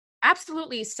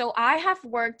 Absolutely. So I have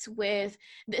worked with,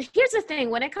 here's the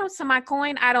thing, when it comes to my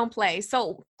coin, I don't play.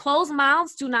 So closed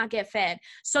mouths do not get fed.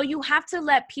 So you have to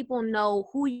let people know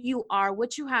who you are,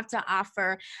 what you have to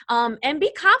offer, and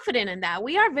be confident in that.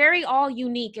 We are very all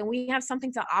unique and we have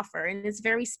something to offer and it's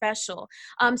very special.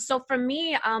 So for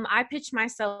me, I pitched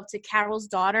myself to Carol's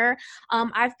Daughter.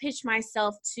 I've pitched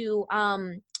myself to,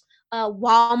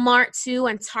 Walmart too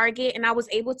and Target, and I was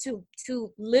able to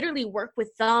literally work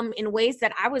with them in ways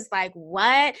that I was like,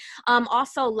 what?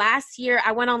 Also last year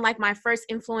I went on my first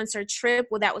influencer trip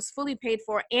that was fully paid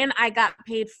for, and I got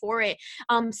paid for it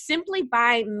simply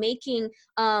by making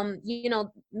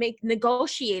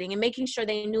negotiating and making sure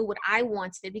they knew what I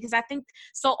wanted, because I think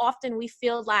so often we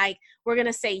feel like we're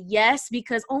gonna say yes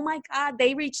because, oh my God,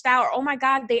 they reached out, or oh my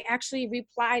God, they actually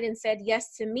replied and said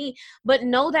yes to me. But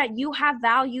know that you have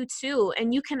value too,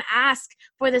 and you can ask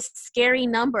for this scary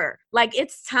number.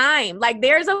 It's time.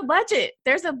 There's a budget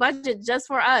just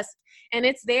for us, and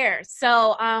it's there.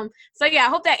 So yeah, I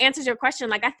hope that answers your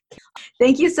question.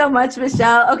 Thank you so much,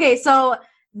 Michelle. Okay, so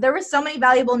there were so many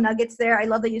valuable nuggets there. I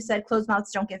love that you said closed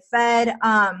mouths don't get fed.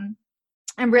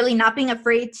 And really not being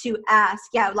afraid to ask.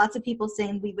 Yeah, lots of people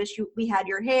saying we wish we had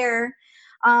your hair.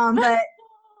 But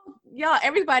y'all,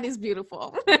 everybody's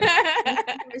beautiful.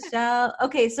 Michelle.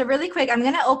 Okay, so really quick, I'm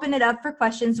going to open it up for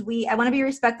questions. I want to be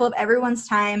respectful of everyone's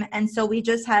time. And so we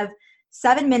just have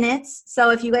 7 minutes.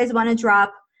 So if you guys want to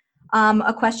drop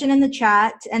a question in the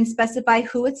chat and specify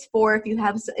who it's for,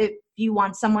 if you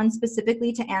want someone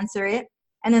specifically to answer it,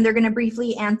 and then they're going to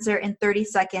briefly answer in 30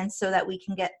 seconds so that we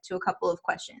can get to a couple of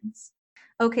questions.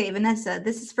 Okay, Vanessa,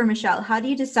 this is for Michelle. How do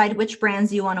you decide which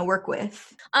brands you want to work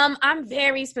with? I'm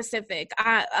very specific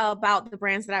about the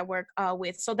brands that I work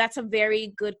with. So that's a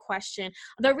very good question.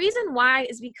 The reason why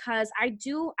is because I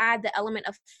do add the element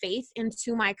of faith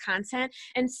into my content.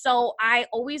 And so I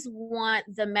always want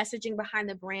the messaging behind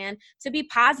the brand to be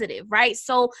positive, right?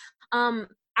 So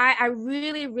I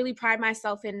really, really pride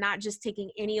myself in not just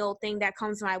taking any old thing that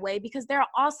comes my way, because there are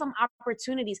awesome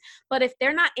opportunities. But if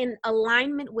they're not in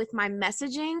alignment with my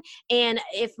messaging, and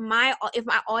if my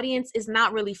audience is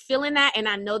not really feeling that, and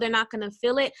I know they're not going to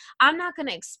feel it, I'm not going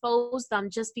to expose them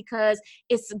just because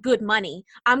it's good money.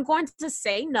 I'm going to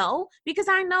say no, because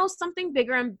I know something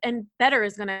bigger and better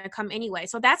is going to come anyway.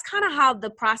 So that's kind of how the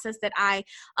process that I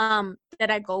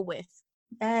go with.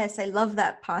 Yes, I love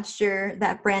that posture,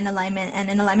 that brand alignment, and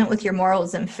in alignment with your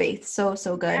morals and faith. So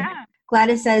good. Yeah.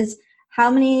 Gladys says, how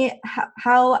many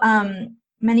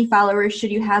followers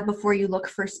should you have before you look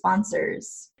for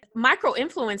sponsors? Micro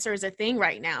influencer is a thing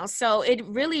right now. So it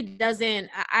really doesn't,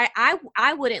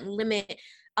 I wouldn't limit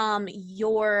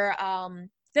your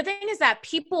the thing is that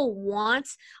people want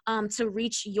to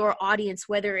reach your audience,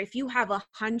 whether if you have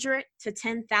 100 to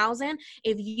 10,000,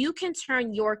 if you can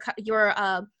turn your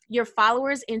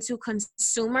followers into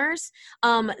consumers,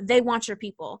 they want your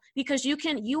people, because you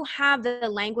have the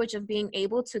language of being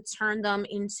able to turn them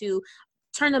into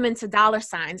dollar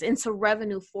signs, into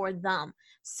revenue for them.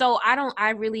 So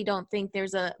I really don't think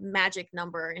there's a magic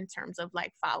number in terms of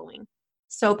like following.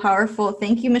 So powerful.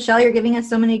 Thank you, Michelle. You're giving us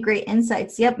so many great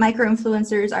insights. Yep,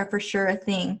 micro-influencers are for sure a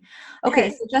thing. Okay,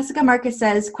 so Jessica Marcus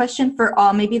says, question for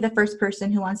all, maybe the first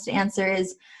person who wants to answer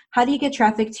is, how do you get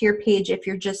traffic to your page if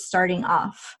you're just starting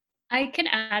off? I can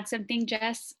add something,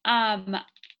 Jess.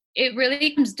 It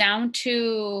really comes down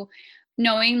to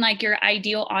knowing like your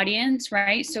ideal audience,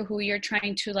 right? So who you're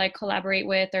trying to like collaborate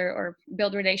with or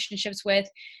build relationships with.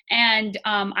 And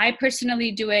I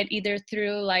personally do it either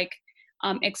through like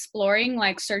exploring,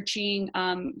 like searching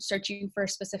for a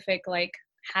specific like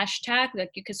hashtag.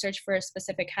 Like you could search for a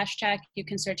specific hashtag, you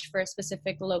can search for a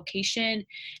specific location,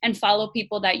 and follow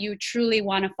people that you truly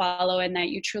want to follow and that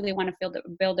you truly want to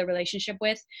build a relationship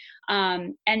with.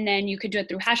 And then you could do it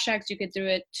through hashtags. You could do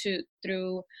it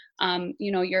through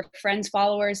your friends,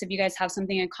 followers, if you guys have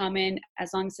something in common, as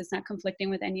long as it's not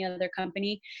conflicting with any other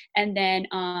company. And then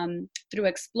through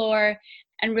explore,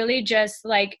 and really just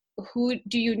like, who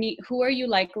are you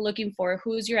like looking for?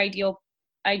 Who's your ideal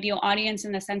audience,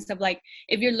 in the sense of like,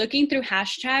 if you're looking through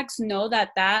hashtags, know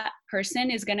that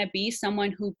person is going to be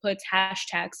someone who puts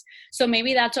hashtags. So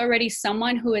maybe that's already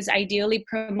someone who is ideally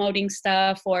promoting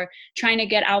stuff or trying to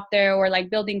get out there or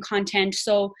like building content.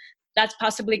 So that's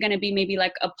possibly going to be maybe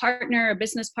like a partner, a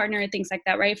business partner, things like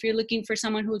that, right? If you're looking for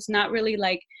someone who's not really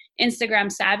like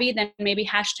Instagram savvy, then maybe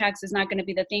hashtags is not going to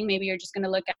be the thing. Maybe you're just going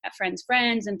to look at friends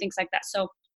and things like that. So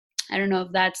I don't know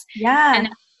if that's, and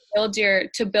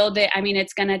to build it. I mean,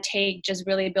 it's going to take just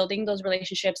really building those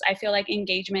relationships. I feel like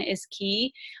engagement is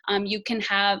key. You can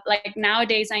have like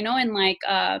nowadays, I know in like,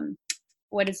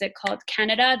 what is it called,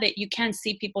 Canada, that you can't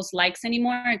see people's likes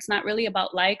anymore. It's not really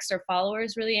about likes or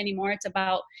followers really anymore. It's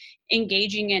about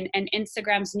engaging, and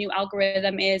Instagram's new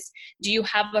algorithm is, do you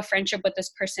have a friendship with this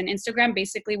person? Instagram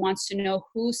basically wants to know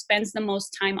who spends the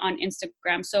most time on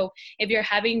Instagram. So if you're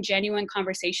having genuine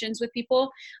conversations with people,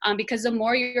 because the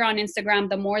more you're on Instagram,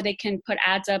 the more they can put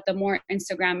ads up, the more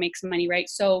Instagram makes money, right?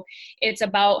 So it's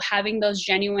about having those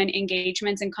genuine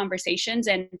engagements and conversations.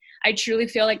 And I truly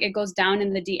feel like it goes down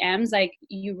in the DMs. Like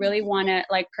you really want to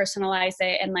like personalize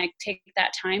it and like take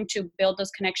that time to build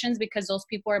those connections, because those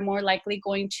people are more likely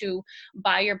going to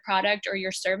buy your product or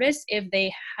your service if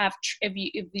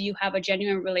you have a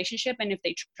genuine relationship and if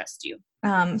they trust you.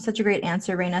 Such a great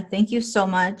answer, Reina. Thank you so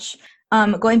much.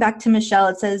 Going back to Michelle,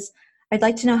 it says, I'd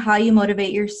like to know how you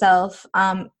motivate yourself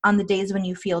on the days when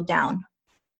you feel down.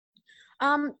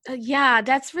 Yeah,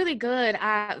 that's really good.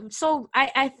 So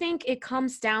I think it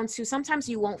comes down to sometimes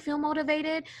you won't feel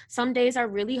motivated. Some days are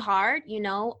really hard, you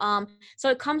know. So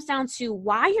it comes down to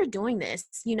why you're doing this,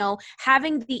 you know,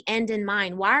 having the end in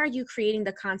mind. Why are you creating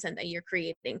the content that you're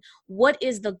creating? What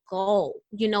is the goal?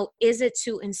 You know, is it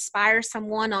to inspire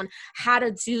someone on how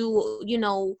to do, you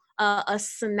know, a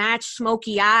snatch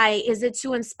smoky eye? Is it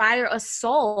to inspire a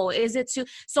soul? Is it to,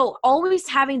 so always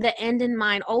having the end in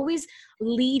mind, always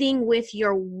leading with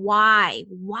your why.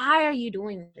 Why are you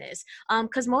doing this?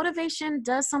 Because motivation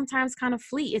does sometimes kind of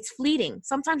flee. It's fleeting.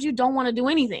 Sometimes you don't want to do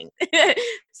anything.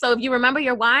 So if you remember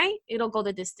your why, it'll go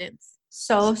the distance.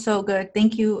 So good.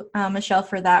 Thank you, Michelle,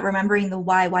 for that. Remembering the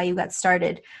why you got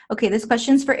started. Okay, this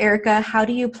question's for Erica. How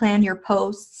do you plan your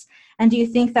posts? And do you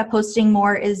think that posting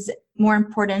more is more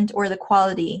important or the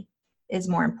quality is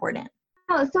more important?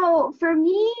 Oh, so for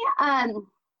me,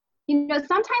 you know,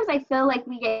 sometimes I feel like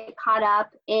we get caught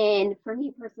up in, for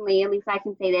me personally, at least I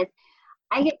can say this,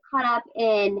 I get caught up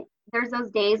in, there's those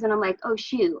days when I'm like, oh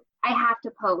shoot, I have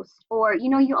to post. Or, you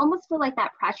know, you almost feel like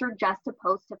that pressure just to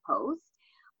post.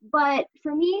 But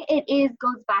for me,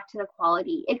 goes back to the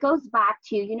quality. It goes back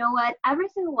to, you know what, every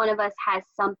single one of us has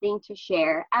something to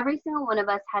share. Every single one of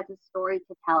us has a story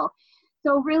to tell.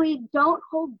 So really don't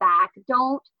hold back.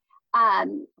 Don't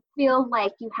feel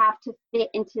like you have to fit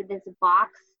into this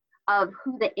box of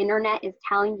who the internet is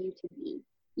telling you to be,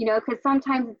 you know, because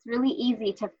sometimes it's really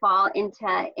easy to fall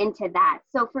into that.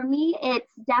 So for me, it's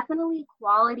definitely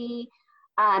quality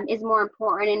is more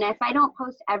important. And if I don't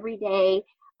post every day,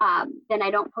 then I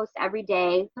don't post every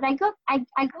day. But I go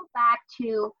back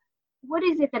to, what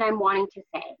is it that I'm wanting to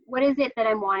say? What is it that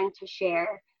I'm wanting to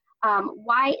share?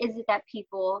 Why is it that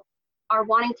people are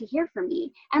wanting to hear from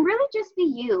me? And really just be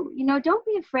you. You know, don't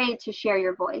be afraid to share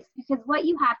your voice, because what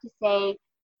you have to say,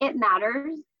 it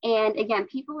matters. And again,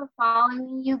 people are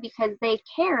following you because they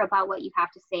care about what you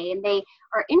have to say and they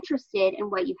are interested in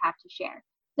what you have to share.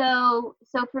 So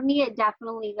for me, it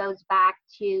definitely goes back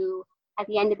to, at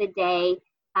the end of the day,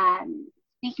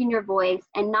 speaking your voice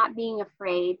and not being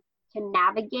afraid to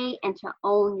navigate and to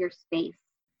own your space.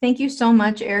 Thank you so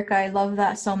much, Erica. I love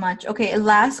that so much. Okay,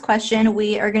 last question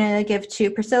we are going to give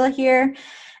to Priscilla here.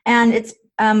 And it's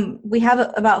we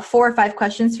have about 4 or 5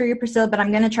 questions for you, Priscilla, but I'm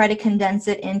going to try to condense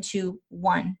it into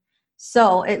one.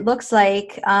 So it looks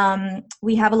like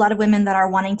we have a lot of women that are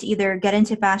wanting to either get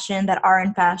into fashion, that are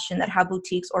in fashion, that have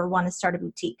boutiques, or want to start a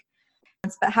boutique.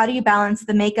 But how do you balance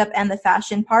the makeup and the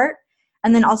fashion part?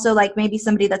 And then also, like, maybe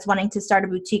somebody that's wanting to start a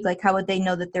boutique, like, how would they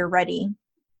know that they're ready?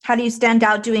 How do you stand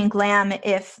out doing glam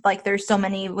if, like, there's so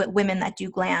many women that do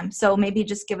glam? So maybe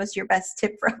just give us your best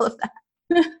tip for all of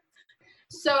that.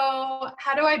 So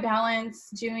how do I balance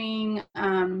doing,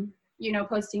 you know,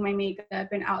 posting my makeup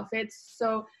and outfits?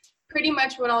 So pretty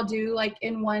much what I'll do, like,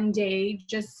 in one day,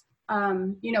 just,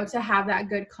 you know, to have that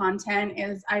good content,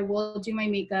 is I will do my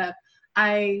makeup.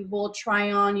 I will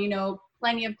try on, you know,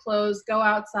 plenty of clothes, go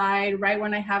outside right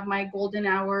when I have my golden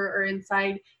hour, or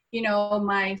inside, you know,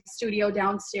 my studio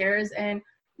downstairs. And,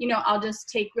 you know, I'll just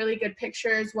take really good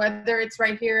pictures, whether it's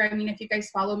right here. I mean, if you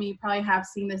guys follow me, you probably have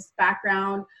seen this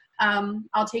background.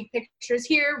 I'll take pictures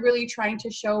here, really trying to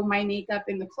show my makeup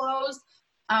in the clothes.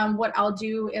 What I'll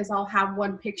do is I'll have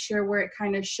one picture where it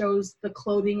kind of shows the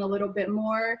clothing a little bit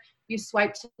more. You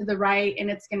swipe to the right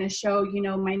and it's going to show, you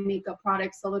know, my makeup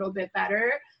products a little bit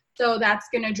better. So that's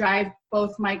going to drive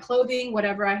both my clothing,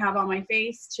 whatever I have on my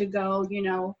face, to go, you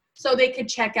know, so they could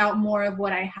check out more of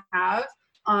what I have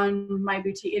on my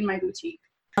boutique, in my boutique.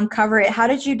 Cover it. How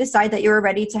did you decide that you were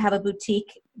ready to have a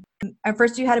boutique? At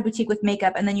first you had a boutique with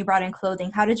makeup and then you brought in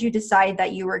clothing. How did you decide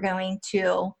that you were going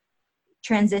to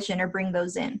transition or bring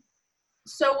those in?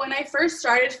 So when I first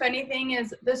started, funny thing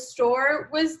is, the store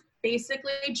was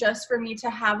basically just for me to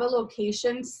have a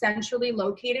location centrally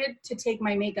located to take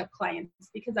my makeup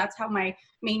clients, because that's how my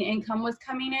main income was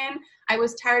coming in. I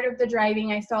was tired of the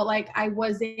driving. I felt like I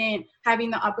wasn't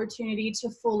having the opportunity to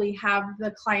fully have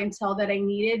the clientele that I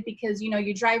needed, because, you know,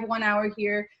 you drive 1 hour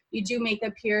here, you do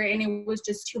makeup here, and it was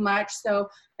just too much. So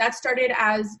that started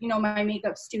as, you know, my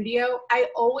makeup studio. I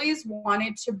always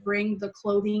wanted to bring the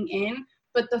clothing in,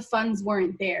 but the funds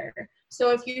weren't there.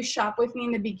 So if you shop with me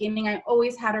in the beginning, I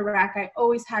always had a rack. I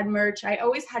always had merch. I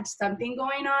always had something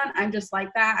going on. I'm just like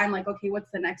that. I'm like, okay,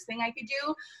 what's the next thing I could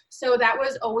do? So that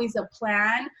was always a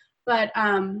plan. But,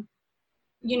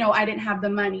 you know, I didn't have the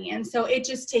money. And so it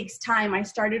just takes time. I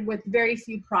started with very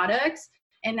few products,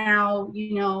 and now,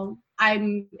 you know,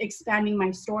 I'm expanding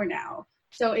my store now.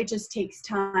 So it just takes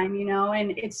time, you know,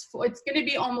 and it's going to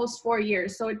be almost 4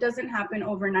 years. So it doesn't happen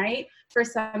overnight. For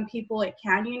some people it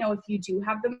can, you know, if you do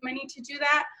have the money to do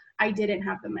that. I didn't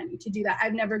have the money to do that.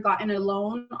 I've never gotten a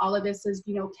loan. All of this is,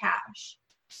 cash.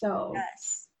 So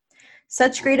yes.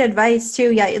 Such great advice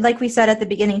too. Yeah, like we said at the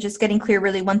beginning, just getting clear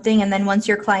really one thing. And then once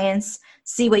your clients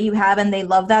see what you have and they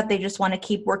love that, they just want to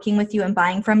keep working with you and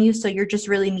buying from you. So you're just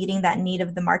really meeting that need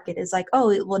of the market. Is like,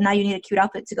 oh, well, now you need a cute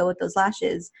outfit to go with those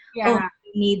lashes. Yeah. Oh,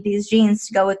 you need these jeans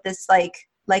to go with this, like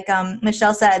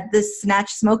Michelle said, this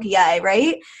snatch smoky eye,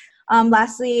 right?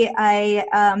 Lastly, I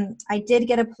did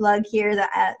get a plug here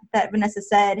that Vanessa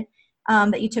said,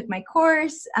 that you took my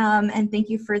course, and thank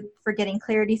you for getting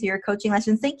clarity through your coaching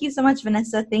lessons. Thank you so much,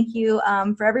 Vanessa. Thank you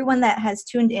for everyone that has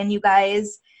tuned in, you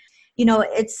guys.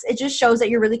 It just shows that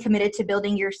you're really committed to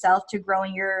building yourself, to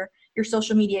growing your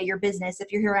social media, your business, if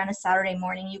you're here on a Saturday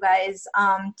morning, you guys.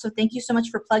 So thank you so much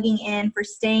for plugging in, for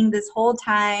staying this whole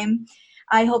time.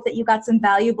 I hope that you got some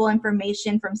valuable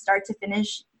information from start to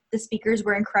finish. The speakers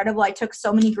were incredible. I took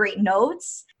so many great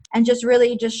notes, and just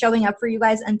really just showing up for you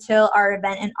guys until our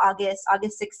event in August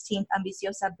 16th,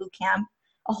 Ambiciosa Bootcamp,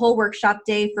 a whole workshop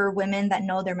day for women that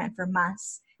know they're meant for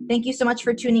más. Thank you so much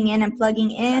for tuning in and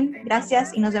plugging in.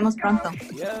 Gracias y nos vemos pronto.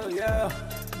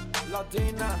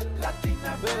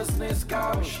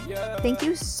 Thank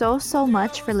you so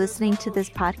much for listening to this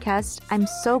podcast. I'm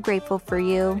so grateful for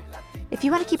you. If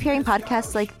you want to keep hearing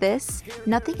podcasts like this,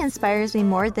 nothing inspires me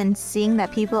more than seeing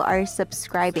that people are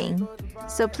subscribing.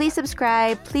 So please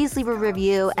subscribe, please leave a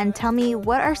review, and tell me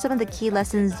what are some of the key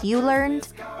lessons you learned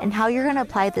and how you're going to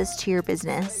apply this to your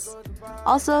business.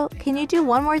 Also, can you do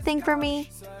one more thing for me?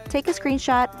 Take a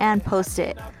screenshot and post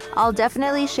it. I'll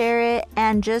definitely share it,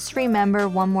 and just remember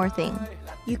one more thing.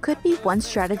 You could be one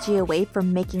strategy away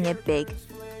from making it big.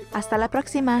 Hasta la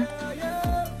próxima.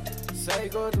 Say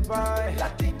goodbye,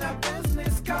 Latina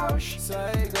Business Coach.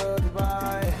 Say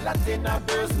goodbye, Latina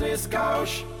Business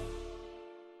Coach.